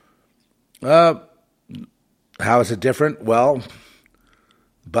 How is it different? Well,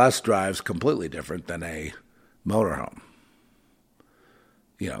 bus drives completely different than a motorhome.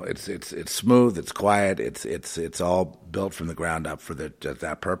 It's smooth, it's quiet, it's all built from the ground up for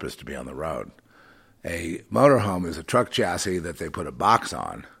that purpose, to be on the road. A motorhome is a truck chassis that they put a box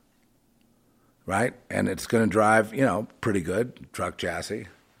on, right? And it's going to drive, pretty good truck chassis.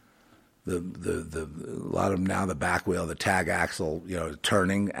 A lot of them now, the back wheel, the tag axle,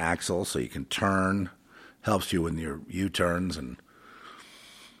 turning axle, so you can turn, helps you in your U-turns and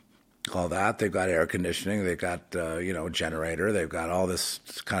all that. They've got air conditioning, they've got a generator, they've got all this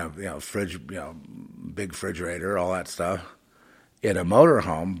kind of fridge, big refrigerator, all that stuff in a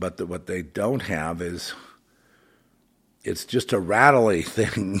motorhome. But what they don't have is, it's just a rattly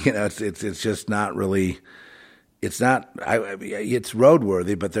thing. It's just not really. It's not. It's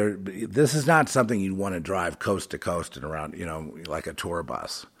roadworthy, but this is not something you'd want to drive coast to coast and around. Like a tour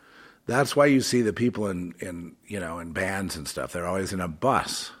bus. That's why you see the people in bands and stuff. They're always in a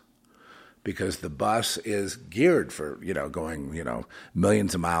bus, because the bus is geared for going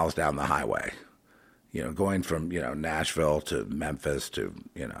millions of miles down the highway. Going from Nashville to Memphis to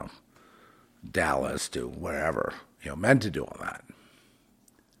Dallas to wherever. Meant to do all that.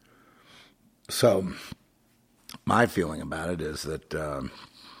 So. My feeling about it is that,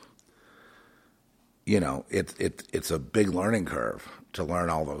 it's a big learning curve to learn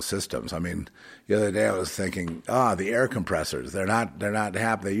all those systems. I mean, the other day I was thinking, the air compressors, they're not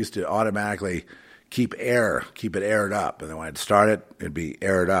happy. They used to automatically keep it aired up. And then when I'd start it, it'd be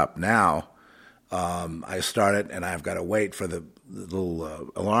aired up. Now, I start it and I've got to wait for the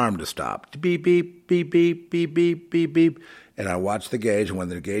little alarm to stop. Beep, beep, beep, beep, beep, beep, beep, beep. And I watch the gauge, and when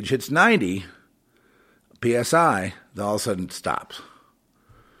the gauge hits 90 PSI, then all of a sudden it stops.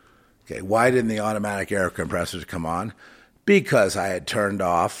 Okay, why didn't the automatic air compressors come on? Because I had turned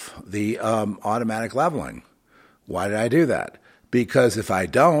off the automatic leveling. Why did I do that? Because if I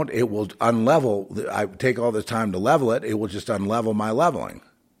don't, it will unlevel. I take all the time to level it, it will just unlevel my leveling.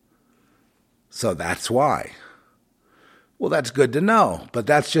 So that's why. Well, that's good to know, but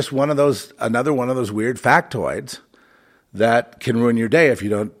that's just another one of those weird factoids that can ruin your day if you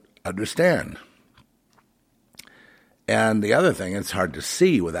don't understand. And the other thing, it's hard to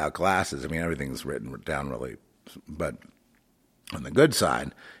see without glasses. I mean, everything's written down really, but on the good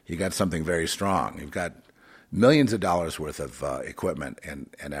side, you got something very strong. You've got millions of dollars worth of equipment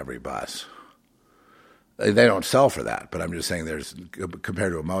in every bus. They don't sell for that, but I'm just saying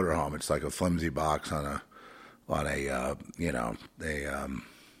compared to a motorhome, it's like a flimsy box on a what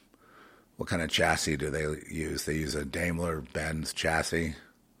kind of chassis do they use? They use a Daimler-Benz chassis.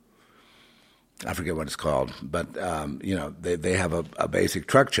 I forget what it's called, but they have a basic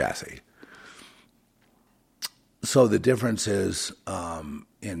truck chassis. So the difference is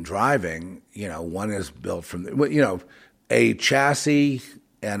in driving, one is built from, a chassis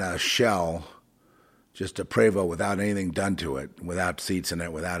and a shell, just a Prevost without anything done to it, without seats in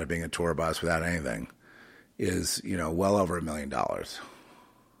it, without it being a tour bus, without anything, is, well over $1 million if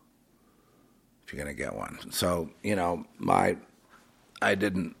you're going to get one. So,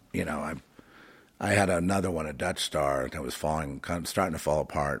 I had another one, a Dutch Star, that was starting to fall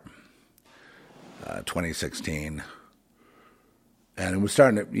apart. 2016, and it was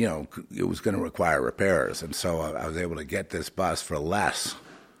starting to, it was going to require repairs, and so I was able to get this bus for less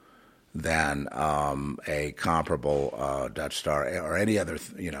than a comparable Dutch Star or any other,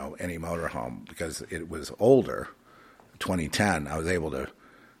 any motorhome, because it was older. 2010, I was able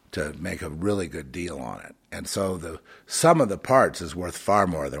to make a really good deal on it, and so the sum of the parts is worth far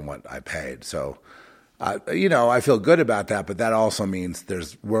more than what I paid. So, I feel good about that, but that also means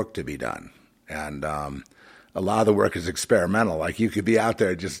there's work to be done. And a lot of the work is experimental. Like, you could be out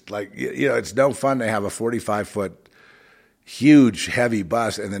there just like, it's no fun to have a 45-foot huge, heavy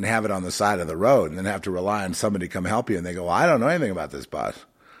bus and then have it on the side of the road and then have to rely on somebody to come help you. And they go, well, I don't know anything about this bus.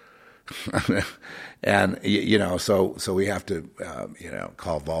 And, so we have to,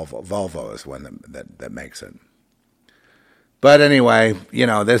 call Volvo. Volvo is one that makes it. But anyway,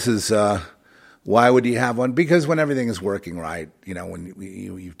 this is... why would you have one? Because when everything is working right, when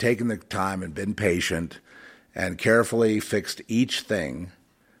you've taken the time and been patient and carefully fixed each thing,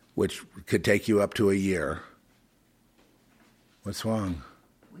 which could take you up to a year. What's wrong?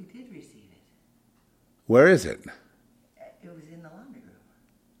 We did receive it. Where is it? It was in the laundry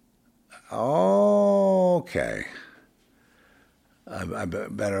room. Okay. I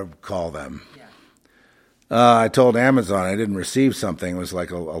better call them. Yeah. I told Amazon I didn't receive something. It was like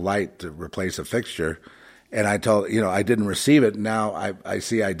a light to replace a fixture. And I told, I didn't receive it. Now I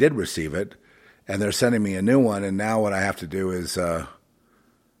see I did receive it. And they're sending me a new one. And now what I have to do is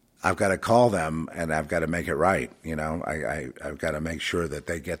I've got to call them and I've got to make it right. I've got to make sure that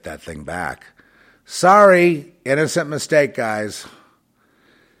they get that thing back. Sorry, innocent mistake, guys.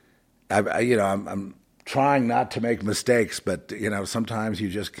 I'm trying not to make mistakes, but, sometimes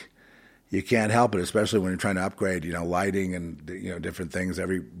you can't help it, especially when you're trying to upgrade, lighting and, different things.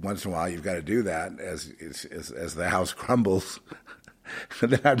 Every once in a while, you've got to do that as the house crumbles.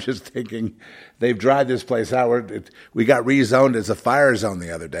 And then I'm just thinking, they've dried this place out. We got rezoned as a fire zone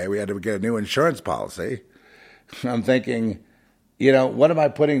the other day. We had to get a new insurance policy. I'm thinking, what am I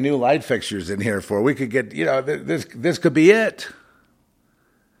putting new light fixtures in here for? We could get, this could be it.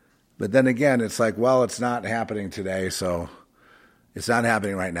 But then again, it's like, well, it's not happening today, so... It's not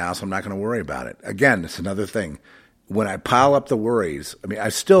happening right now, so I'm not going to worry about it. Again, it's another thing. When I pile up the worries, I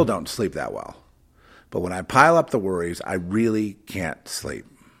still don't sleep that well. But when I pile up the worries, I really can't sleep.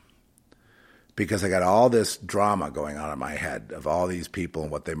 Because I got all this drama going on in my head of all these people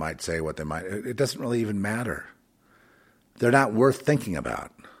and what they might say, it doesn't really even matter. They're not worth thinking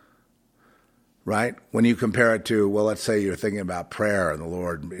about. Right? When you compare it to, well, let's say you're thinking about prayer and the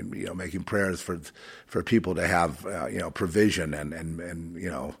Lord, making prayers for people to have, provision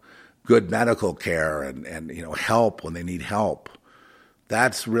and good medical care and help when they need help.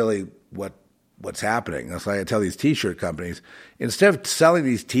 That's really what's happening. That's why I tell these T-shirt companies, instead of selling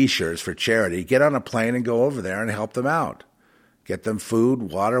these T-shirts for charity, get on a plane and go over there and help them out. Get them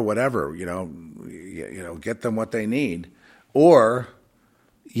food, water, whatever, get them what they need. Or...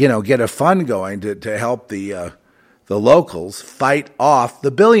 get a fund going to help the locals fight off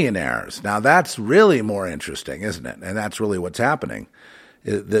the billionaires. Now, that's really more interesting, isn't it? And that's really what's happening.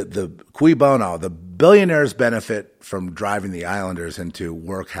 The cui bono, the billionaires benefit from driving the islanders into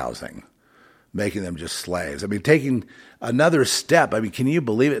work housing, making them just slaves. Taking another step. Can you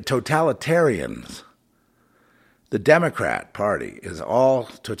believe it? Totalitarians. The Democrat Party is all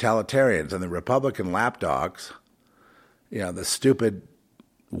totalitarians, and the Republican lapdogs, the stupid,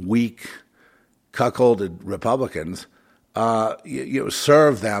 weak, cuckolded Republicans,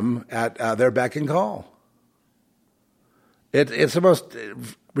 serve them at their beck and call. It's the most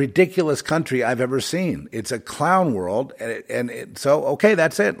ridiculous country I've ever seen. It's a clown world, so okay,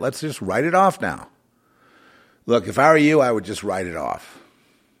 that's it. Let's just write it off now. Look, if I were you, I would just write it off.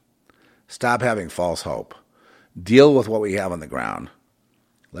 Stop having false hope. Deal with what we have on the ground.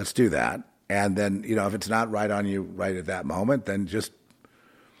 Let's do that. And then, if it's not right on you right at that moment, then just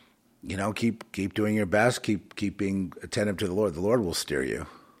keep doing your best. Keep being attentive to the Lord. The Lord will steer you.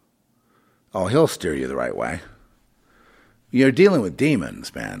 Oh, He'll steer you the right way. You're dealing with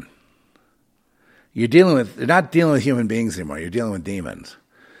demons, man. You're not dealing with human beings anymore. You're dealing with demons.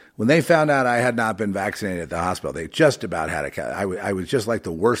 When they found out I had not been vaccinated at the hospital, they just about had I was just like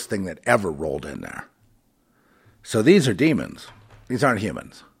the worst thing that ever rolled in there. So these are demons. These aren't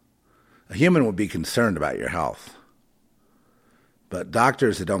humans. A human would be concerned about your health. But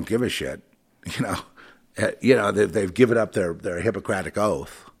doctors that don't give a shit, they've given up their Hippocratic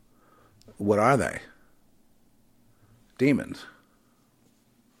oath. What are they? Demons.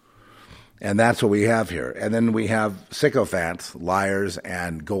 And that's what we have here. And then we have sycophants, liars,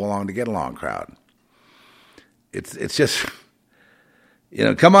 and go along to get along crowd. It's just,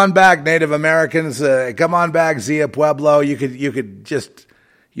 come on back, Native Americans. Come on back, Zia Pueblo. You could just,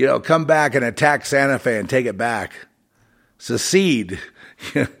 come back and attack Santa Fe and take it back. Secede.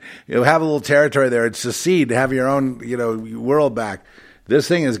 Have a little territory there and secede. Have your own, world back. This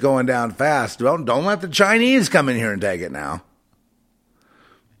thing is going down fast. Don't let the Chinese come in here and take it now.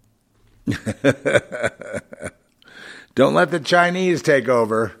 Don't let the Chinese take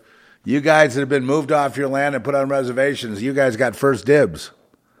over. You guys that have been moved off your land and put on reservations, you guys got first dibs.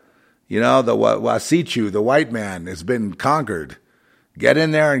 The Wasichu, the white man, has been conquered. Get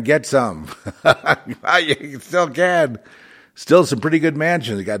in there and get some. You still can. Still some pretty good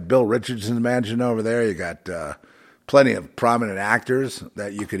mansions. You got Bill Richardson's mansion over there. You got plenty of prominent actors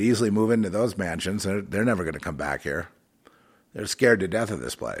that you could easily move into those mansions. They're never going to come back here. They're scared to death of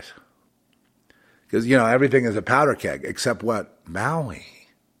this place. Because, everything is a powder keg, except what? Maui.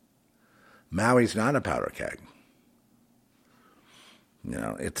 Maui's not a powder keg.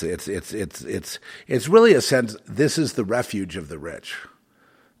 It's really a sense, this is the refuge of the rich.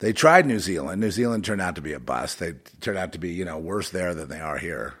 They tried New Zealand. New Zealand turned out to be a bust. They turned out to be, worse there than they are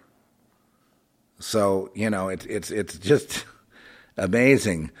here. So, it's just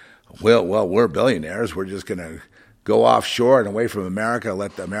amazing. Well, we're billionaires. We're just going to go offshore and away from America,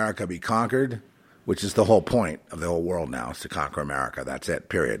 let America be conquered. Which is the whole point of the whole world now, is to conquer America. That's it,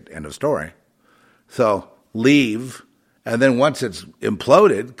 period. End of story. So leave, and then once it's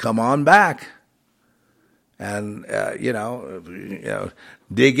imploded, come on back. And,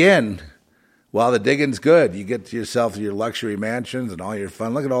 dig in. While the digging's good, you get yourself your luxury mansions and all your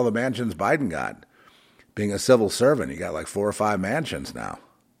fun. Look at all the mansions Biden got. Being a civil servant, he got like 4 or 5 mansions now.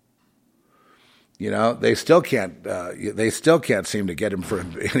 They still can't seem to get him for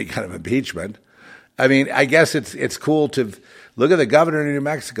any kind of impeachment. I mean, I guess it's cool to look at the governor of New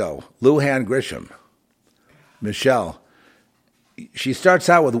Mexico, Lujan Grisham, Michelle. She starts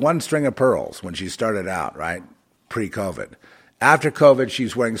out with 1 string of pearls when she started out, right? Pre-COVID. After COVID,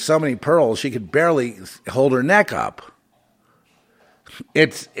 she's wearing so many pearls she could barely hold her neck up.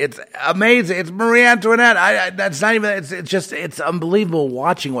 It's amazing. It's Marie Antoinette. That's not even. It's unbelievable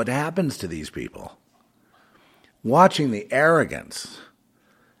watching what happens to these people. Watching the arrogance.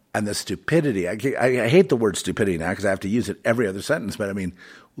 And the stupidity. I hate the word stupidity now because I have to use it every other sentence. But I mean,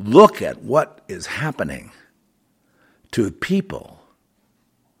 look at what is happening to people.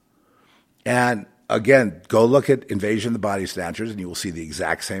 And again, go look at Invasion of the Body Snatchers and you will see the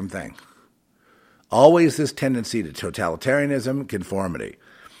exact same thing. Always this tendency to totalitarianism, conformity.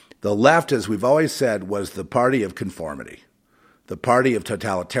 The left, as we've always said, was the party of conformity. The party of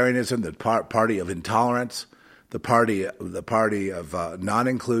totalitarianism, the party of intolerance, the party of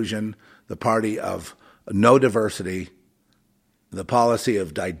non-inclusion, the party of no diversity, the policy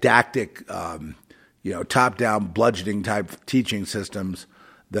of didactic, top-down bludgeoning type teaching systems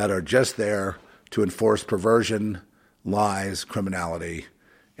that are just there to enforce perversion, lies, criminality,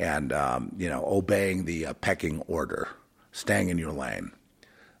 and obeying the pecking order, staying in your lane.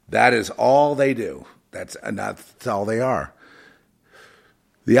 That is all they do. That's all they are.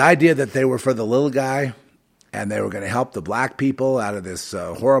 The idea that they were for the little guy and they were going to help the black people out of this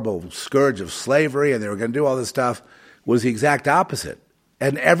horrible scourge of slavery, and they were going to do all this stuff, was the exact opposite.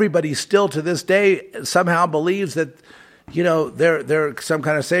 And everybody still to this day somehow believes that, they're some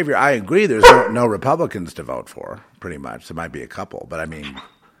kind of savior. I agree there's no Republicans to vote for, pretty much. There might be a couple, but I mean,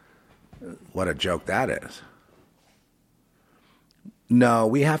 what a joke that is. No,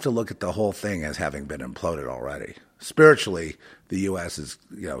 we have to look at the whole thing as having been imploded already. Spiritually, the U.S. is,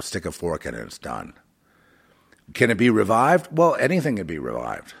 stick a fork in it, it's done. Can it be revived? Well, anything can be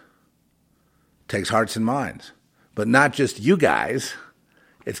revived. It takes hearts and minds. But not just you guys.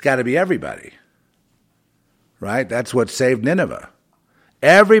 It's got to be everybody. Right? That's what saved Nineveh.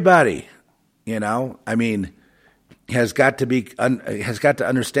 Everybody, has got to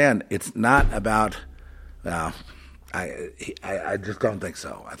understand it's not about, I just don't think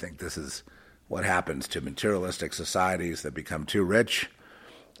so. I think this is what happens to materialistic societies that become too rich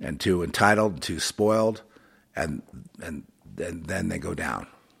and too entitled, too spoiled, and then they go down.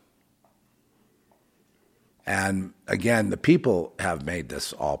 And again, the people have made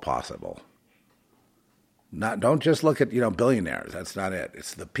this all possible. Don't just look at, billionaires. That's not it.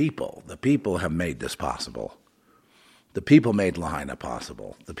 It's the people. The people have made this possible. The people made Lahaina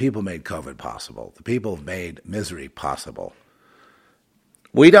possible. The people made COVID possible. The people have made misery possible.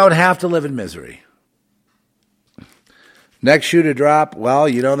 We don't have to live in misery. Next shoe to drop, well,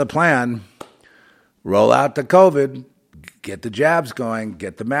 you know the plan. Roll out the COVID, get the jabs going,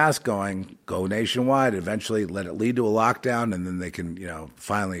 get the mask going, go nationwide, eventually let it lead to a lockdown, and then they can,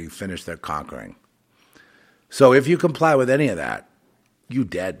 finally finish their conquering. So if you comply with any of that, you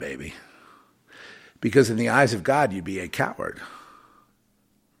dead, baby. Because in the eyes of God, you'd be a coward.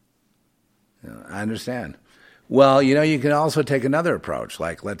 I understand. Well, you can also take another approach.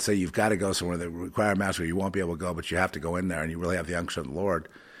 Like, let's say you've got to go somewhere that require a mask where you won't be able to go, but you have to go in there and you really have the unction of the Lord.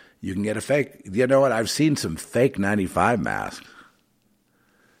 You can get a fake. You know what? I've seen some fake 95 masks.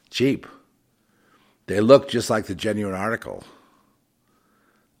 Cheap. They look just like the genuine article.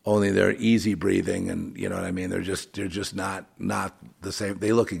 Only they're easy breathing, and you know what I mean. They're just not the same.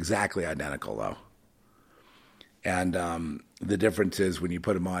 They look exactly identical though. And the difference is when you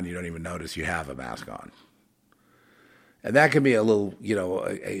put them on, you don't even notice you have a mask on. And that can be a little,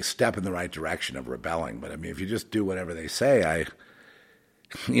 a step in the right direction of rebelling. But I mean, if you just do whatever they say,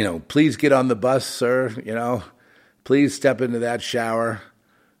 please get on the bus, sir. Please step into that shower.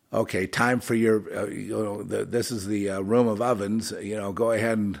 Okay, time for your, this is the room of ovens. Go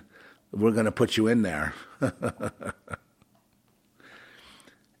ahead and we're going to put you in there.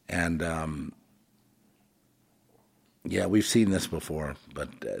 And, yeah, we've seen this before, but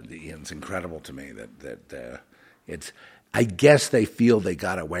it's incredible to me that it's, I guess they feel they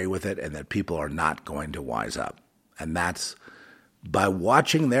got away with it and that people are not going to wise up. And that's, by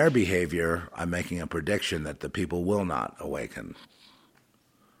watching their behavior, I'm making a prediction that the people will not awaken.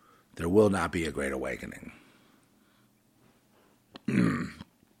 There will not be a great awakening.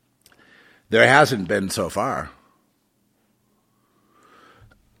 There hasn't been so far.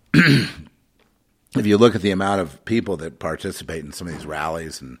 If you look at the amount of people that participate in some of these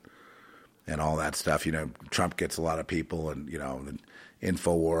rallies and all that stuff, Trump gets a lot of people, and the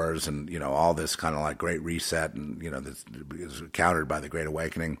InfoWars and all this kind of like Great Reset, and this is countered by the Great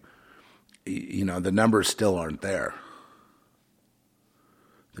Awakening. The numbers still aren't there.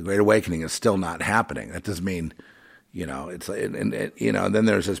 The Great Awakening is still not happening. That doesn't mean, it's and then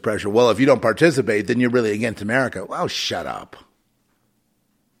there's this pressure. Well, if you don't participate, then you're really against America. Well, shut up.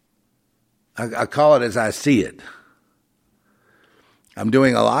 I call it as I see it. I'm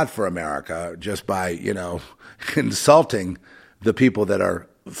doing a lot for America just by, insulting the people that are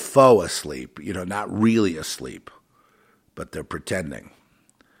faux asleep, not really asleep, but they're pretending.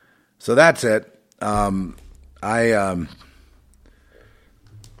 So that's it. We're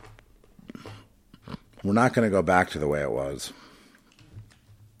not going to go back to the way it was.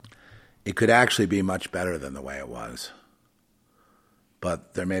 It could actually be much better than the way it was.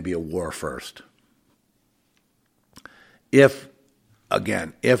 But there may be a war first. If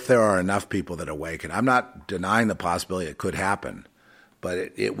there are enough people that awaken, I'm not denying the possibility it could happen,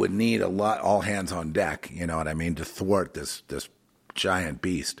 but it would need all hands on deck, you know what I mean, to thwart this giant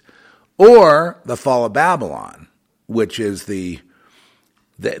beast. Or the fall of Babylon, which is they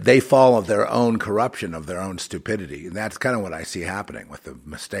fall of their own corruption, of their own stupidity. And that's kind of what I see happening with the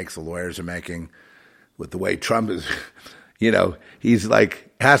mistakes the lawyers are making, with the way Trump is, he's like,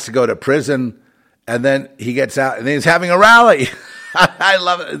 has to go to prison, and then he gets out, and then he's having a rally. I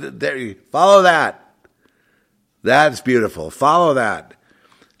love it. There you follow that. That's beautiful. Follow that.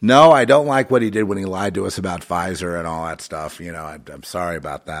 No, I don't like what he did when he lied to us about Pfizer and all that stuff. I'm sorry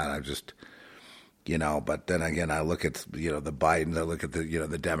about that. I just, but then again, I look at, the Bidens, I look at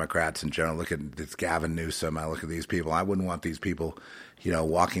the Democrats in general, look at this Gavin Newsom, I look at these people. I wouldn't want these people,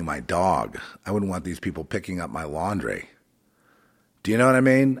 walking my dog. I wouldn't want these people picking up my laundry. Do you know what I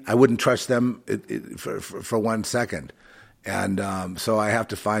mean? I wouldn't trust them for 1 second. And so I have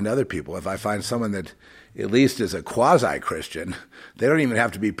to find other people. If I find someone that at least is a quasi-Christian, they don't even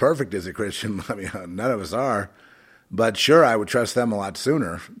have to be perfect as a Christian. I mean, none of us are. But sure, I would trust them a lot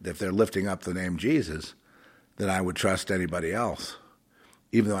sooner if they're lifting up the name Jesus than I would trust anybody else,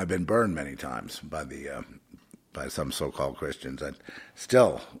 even though I've been burned many times by some so-called Christians. And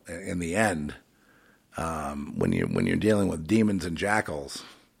still, in the end, when you're dealing with demons and jackals,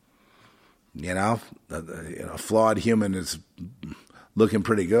 a flawed human is looking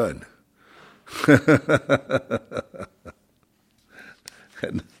pretty good.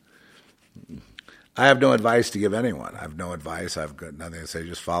 I have no advice to give anyone. I have no advice. I've got nothing to say.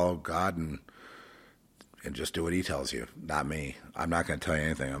 Just follow God and just do what He tells you, not me. I'm not going to tell you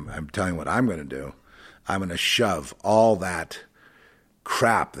anything. I'm telling you what I'm going to do. I'm going to shove all that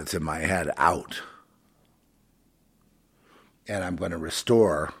crap that's in my head out. And I'm going to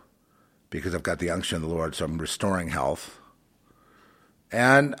restore, because I've got the unction of the Lord, so I'm restoring health.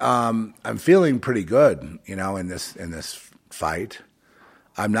 And I'm feeling pretty good, in this fight.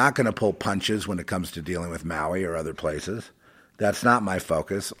 I'm not going to pull punches when it comes to dealing with Maui or other places. That's not my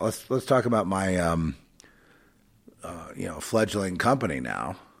focus. Let's talk about my fledgling company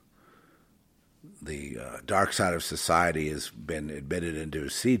now. The dark side of society has been admitted into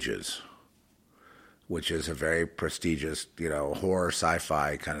Sieges, which is a very prestigious, horror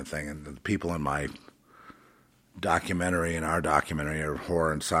sci-fi kind of thing. And the people in my documentary and our documentary are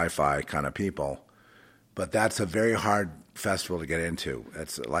horror and sci-fi kind of people. But that's a very hard festival to get into.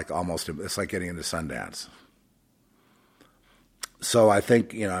 It's like getting into Sundance. So I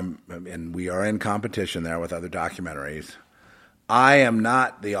think, and we are in competition there with other documentaries. I am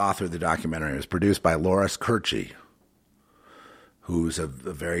not the author of the documentary. It was produced by Loris Kirchi, who's a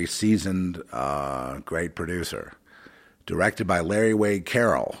very seasoned, great producer. Directed by Larry Wade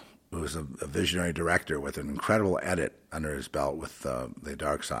Carroll, who's a visionary director with an incredible edit under his belt with The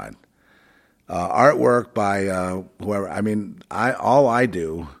Dark Side. Artwork by whoever. All I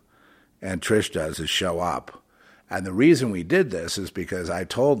do and Trish does is show up. And the reason we did this is because I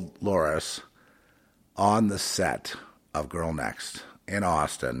told Loris on the set of Girl Next in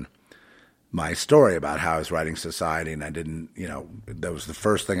Austin my story about how I was writing Society, and I didn't, that was the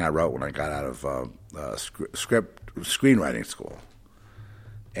first thing I wrote when I got out of screenwriting school.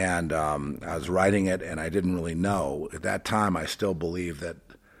 And I was writing it, and I didn't really know. At that time, I still believed that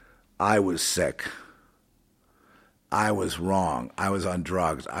I was sick. I was wrong. I was on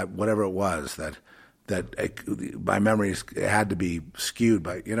drugs. Whatever it was that my memories had to be skewed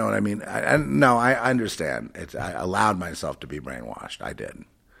by, you know what I mean? I understand. I allowed myself to be brainwashed. I did.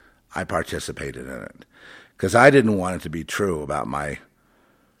 I participated in it because I didn't want it to be true about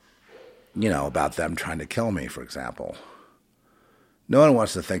about them trying to kill me, for example. No one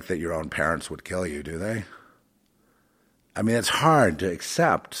wants to think that your own parents would kill you, do they? It's hard to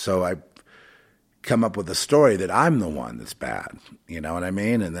accept. So I come up with a story that I'm the one that's bad. You know what I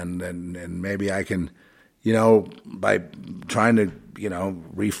mean? And then maybe I can, by trying to,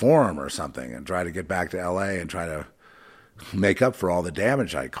 reform or something and try to get back to L.A. and try to make up for all the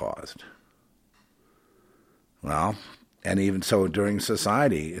damage I caused. Well, and even so during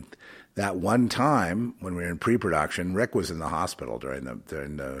Society, that one time when we were in pre-production, Rick was in the hospital during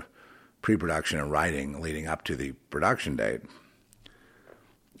the pre-production and writing leading up to the production date.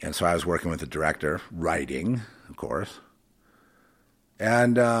 And so I was working with the director, writing, of course,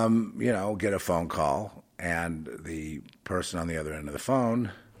 and, get a phone call, and the person on the other end of the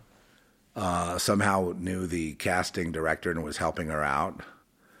phone somehow knew the casting director and was helping her out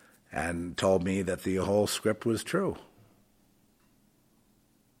and told me that the whole script was true.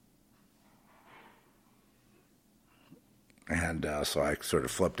 And so I sort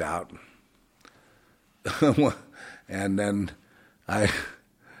of flipped out. And then I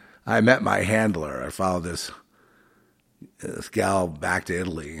met my handler. I followed this gal back to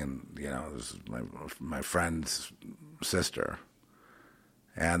Italy, and it was my friend's sister.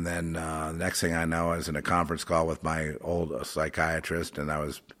 And then the next thing I know, I was in a conference call with my old psychiatrist, and I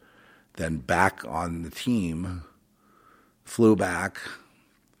was then back on the team, flew back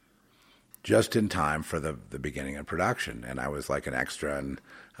just in time for the beginning of production. And I was like an extra, and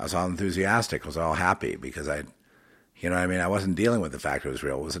I was all enthusiastic. I was all happy because I wasn't dealing with the fact it was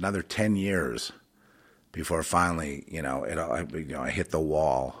real. It was another 10 years before finally, I hit the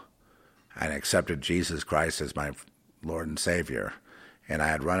wall and accepted Jesus Christ as my Lord and Savior. And I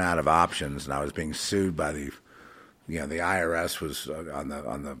had run out of options, and I was being sued by the IRS was on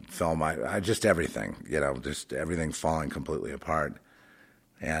the film. I just everything, just everything falling completely apart.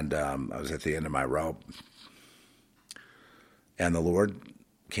 And I was at the end of my rope. And the Lord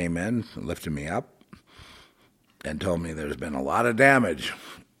came in and lifted me up and told me there's been a lot of damage.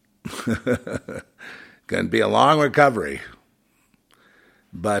 Going to be a long recovery.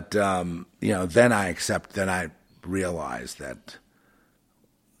 But, then I realized that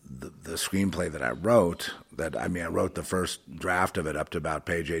the screenplay that I wrote, I wrote the first draft of it up to about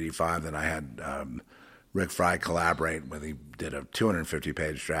page 85. Then I had Rick Fry collaborate when he did a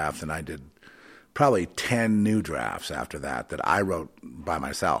 250-page draft, and I did probably 10 new drafts after that I wrote by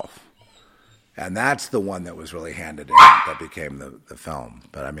myself. And that's the one that was really handed in that became the film.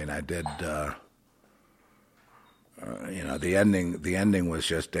 But I did, the ending was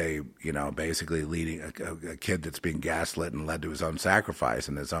just basically leading a kid that's being gaslit and led to his own sacrifice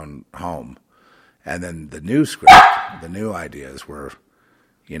in his own home. And then the new script, the new ideas were,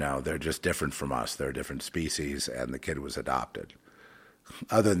 they're just different from us. They're a different species, and the kid was adopted.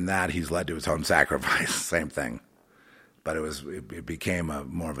 Other than that, he's led to his own sacrifice. Same thing. But it became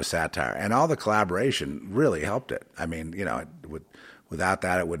more of a satire. And all the collaboration really helped it. I mean, without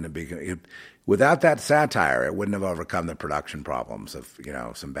that, it wouldn't have been... Without that satire, it wouldn't have overcome the production problems of,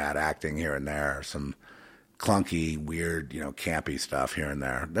 some bad acting here and there, some clunky, weird, campy stuff here and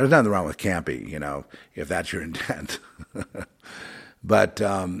there. There's nothing wrong with campy, if that's your intent. But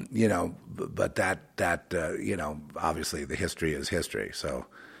obviously the history is history. So,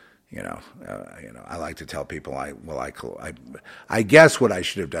 I like to tell people I guess what I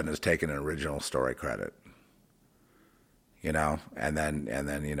should have done is taken an original story credit. And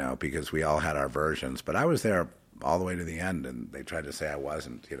then, because we all had our versions, but I was there all the way to the end, and they tried to say I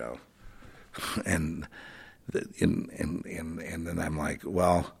wasn't, and then I'm like,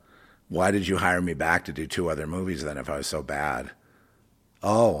 well, why did you hire me back to do 2 other movies then if I was so bad?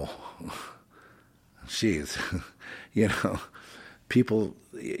 Oh, geez, people,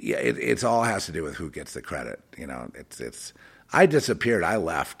 it's all has to do with who gets the credit. I disappeared. I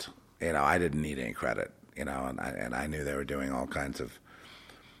left, I didn't need any credit. And I knew they were doing all kinds of,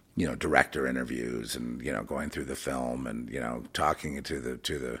 director interviews and, going through the film and, talking to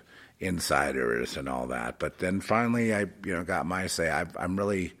the insiders and all that. But then finally I, got my say. I'm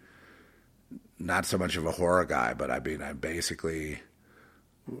really not so much of a horror guy, but I basically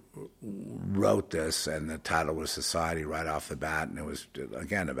wrote this, and the title was Society right off the bat. And it was,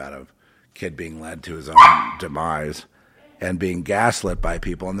 again, about a kid being led to his own demise and being gaslit by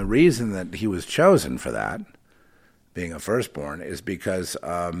people. And the reason that he was chosen for that, being a firstborn, is because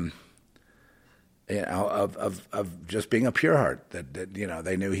of just being a pure heart. That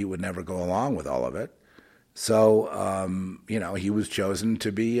they knew he would never go along with all of it. So he was chosen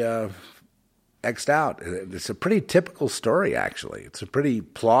to be X'd out. It's a pretty typical story, actually. It's a pretty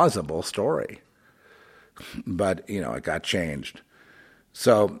plausible story, but it got changed.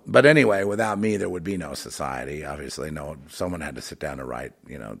 So, but anyway, without me, there would be no society. Obviously, someone had to sit down to write,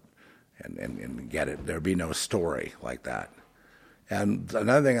 and get it. There'd be no story like that. And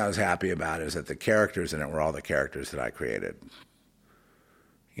another thing I was happy about is that the characters in it were all the characters that I created.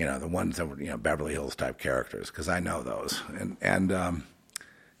 The ones that were, Beverly Hills type characters, because I know those. And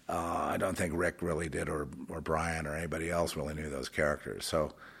I don't think Rick really did, or Brian or anybody else really knew those characters.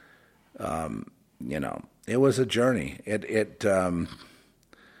 So, it was a journey.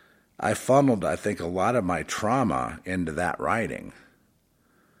 I funneled, I think, a lot of my trauma into that writing.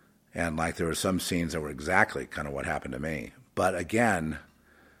 And there were some scenes that were exactly kind of what happened to me. But again,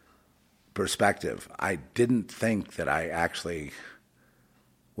 perspective. I didn't think that I actually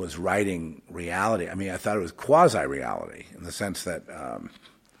was writing reality. I mean, I thought it was quasi-reality in the sense that,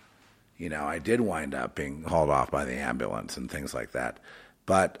 I did wind up being hauled off by the ambulance and things like that.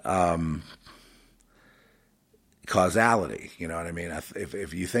 But causality, you know what I mean?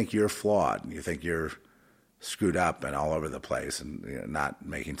 If you think you're flawed and you think you're screwed up and all over the place and not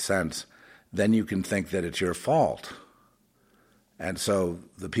making sense, then you can think that it's your fault. And so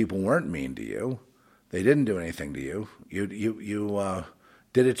the people weren't mean to you. They didn't do anything to you. You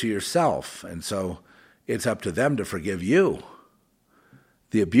did it to yourself. And so it's up to them to forgive you.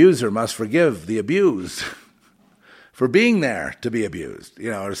 The abuser must forgive the abused for being there to be abused,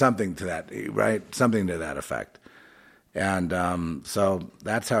 or something to that, right? Something to that effect. And so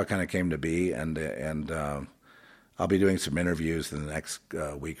that's how it kind of came to be. And I'll be doing some interviews in the next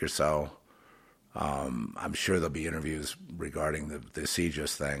week or so. I'm sure there'll be interviews regarding the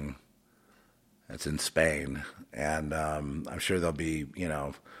Sieges thing. It's in Spain. And I'm sure they'll be,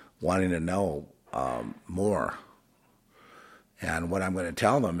 wanting to know more. And what I'm going to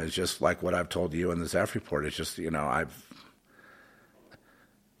tell them is just like what I've told you in the Zeph report. It's just, I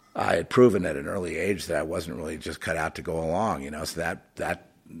had proven at an early age that I wasn't really just cut out to go along, so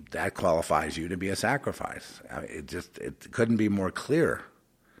that qualifies you to be a sacrifice. I mean, it couldn't be more clear,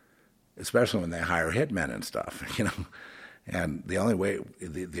 especially when they hire hitmen and stuff, And the only way,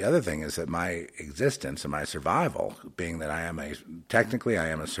 the other thing is that my existence and my survival, being that I am a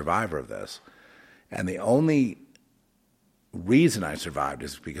survivor of this, and the only reason I survived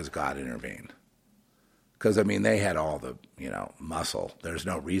is because God intervened. Because, they had all the, muscle. There's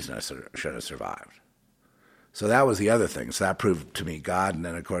no reason I should have survived. So that was the other thing. So that proved to me God. And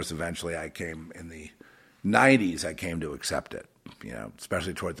then, of course, eventually I came in the 90s, I came to accept it,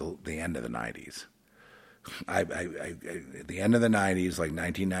 especially toward the end of the 90s. At the end of the 90s, like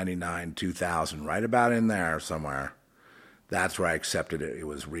 1999, 2000, right about in there somewhere, that's where I accepted it. It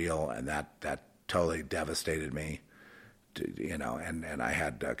was real, and that totally devastated me. and I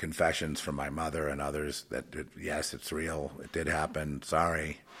had confessions from my mother and others that, yes, it's real. It did happen.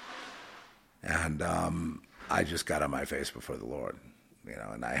 Sorry. And I just got on my face before the Lord,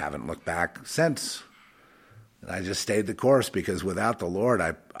 and I haven't looked back since. And I just stayed the course, because without the Lord,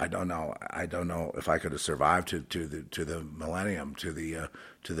 I don't know if I could have survived to the millennium, to the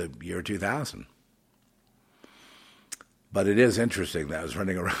year 2000. But it is interesting that I was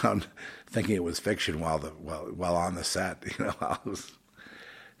running around thinking it was fiction while on the set.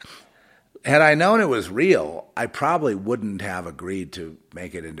 Had I known it was real, I probably wouldn't have agreed to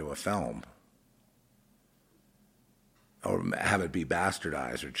make it into a film, or have it be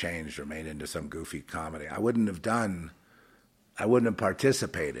bastardized or changed or made into some goofy comedy. I wouldn't have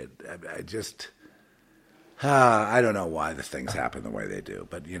participated. I don't know why the things happen the way they do.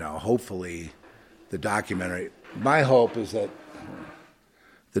 But, hopefully the documentary, my hope is that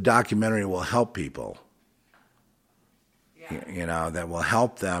the documentary will help people, that will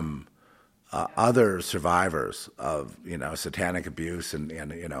help them, other survivors of, satanic abuse and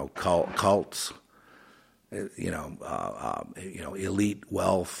cults, elite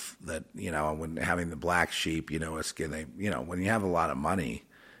wealth, that, when having the black sheep, when you have a lot of money,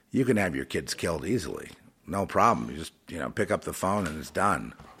 you can have your kids killed easily. No problem. You just, pick up the phone and it's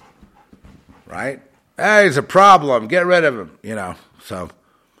done. Right? Hey, it's a problem. Get rid of him. So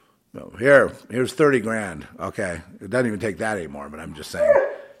here's 30 grand. Okay. It doesn't even take that anymore, but I'm just saying,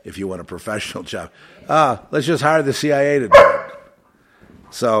 if you want a professional job, let's just hire the CIA to do it.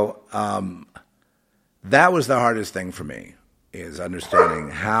 So, that was the hardest thing for me, is understanding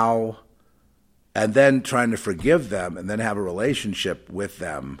how, and then trying to forgive them and then have a relationship with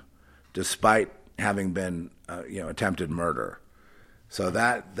them despite having been, attempted murder. So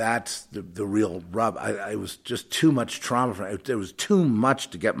that's the real rub. It was just too much trauma. There was too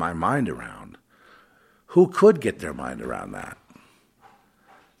much to get my mind around. Who could get their mind around that?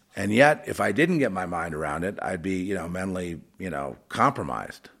 And yet, if I didn't get my mind around it, I'd be, mentally,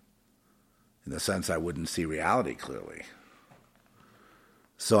 compromised, in the sense I wouldn't see reality clearly.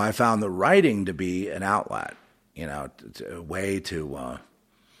 So I found the writing to be an outlet, a way to,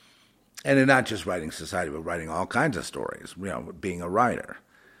 and not just writing society, but writing all kinds of stories, being a writer.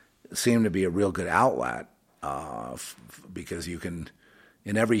 It seemed to be a real good outlet, because you can,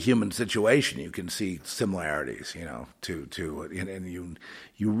 in every human situation, you can see similarities, and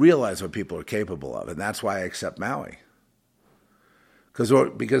you realize what people are capable of. And that's why I accept Maui.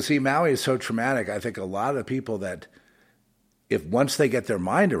 Because see, Maui is so traumatic. I think a lot of the people that, if once they get their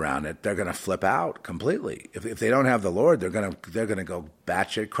mind around it, they're going to flip out completely. If they don't have the Lord, they're going to go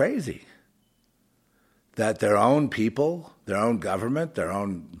batshit crazy. That their own people, their own government, their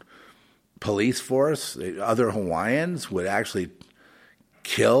own police force, other Hawaiians would actually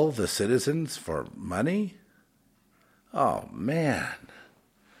kill the citizens for money. Oh man,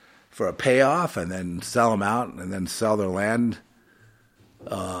 for a payoff, and then sell them out, and then sell their land.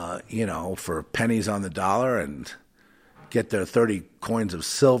 For pennies on the dollar, and get their 30 coins of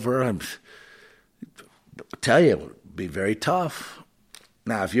silver. I tell you, it would be very tough.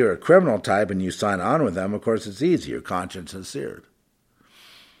 Now, if you're a criminal type and you sign on with them, of course it's easy. Your conscience is seared.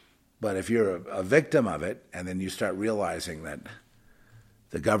 But if you're a victim of it, and then you start realizing that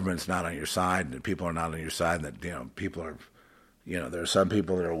the government's not on your side, and that people are not on your side, and that, people are, there are some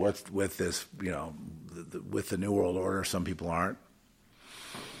people that are with this, with the New World Order, some people aren't.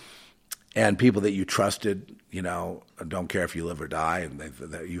 And people that you trusted, don't care if you live or die, and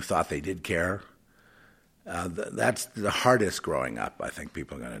you thought they did care. That's the hardest growing up, I think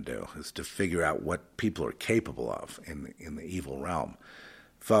people are going to do, is to figure out what people are capable of in the evil realm.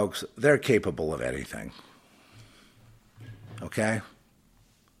 Folks, they're capable of anything. Okay?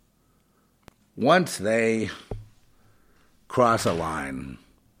 Once they cross a line,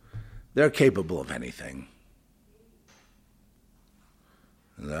 they're capable of anything.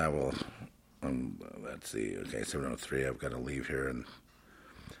 And I will, let's see, okay, 7:03, I've got to leave here. And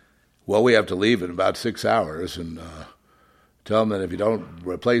well, we have to leave in about 6 hours, and tell them that if you don't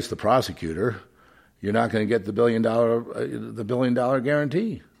replace the prosecutor, you're not going to get the $1 billion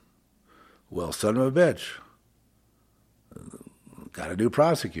guarantee. Well, son of a bitch. Got to do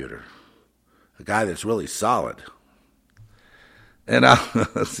prosecutor. A guy that's really solid. And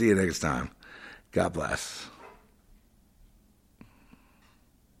I'll see you next time. God bless.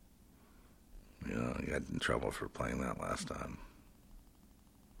 I got in trouble for playing that last time.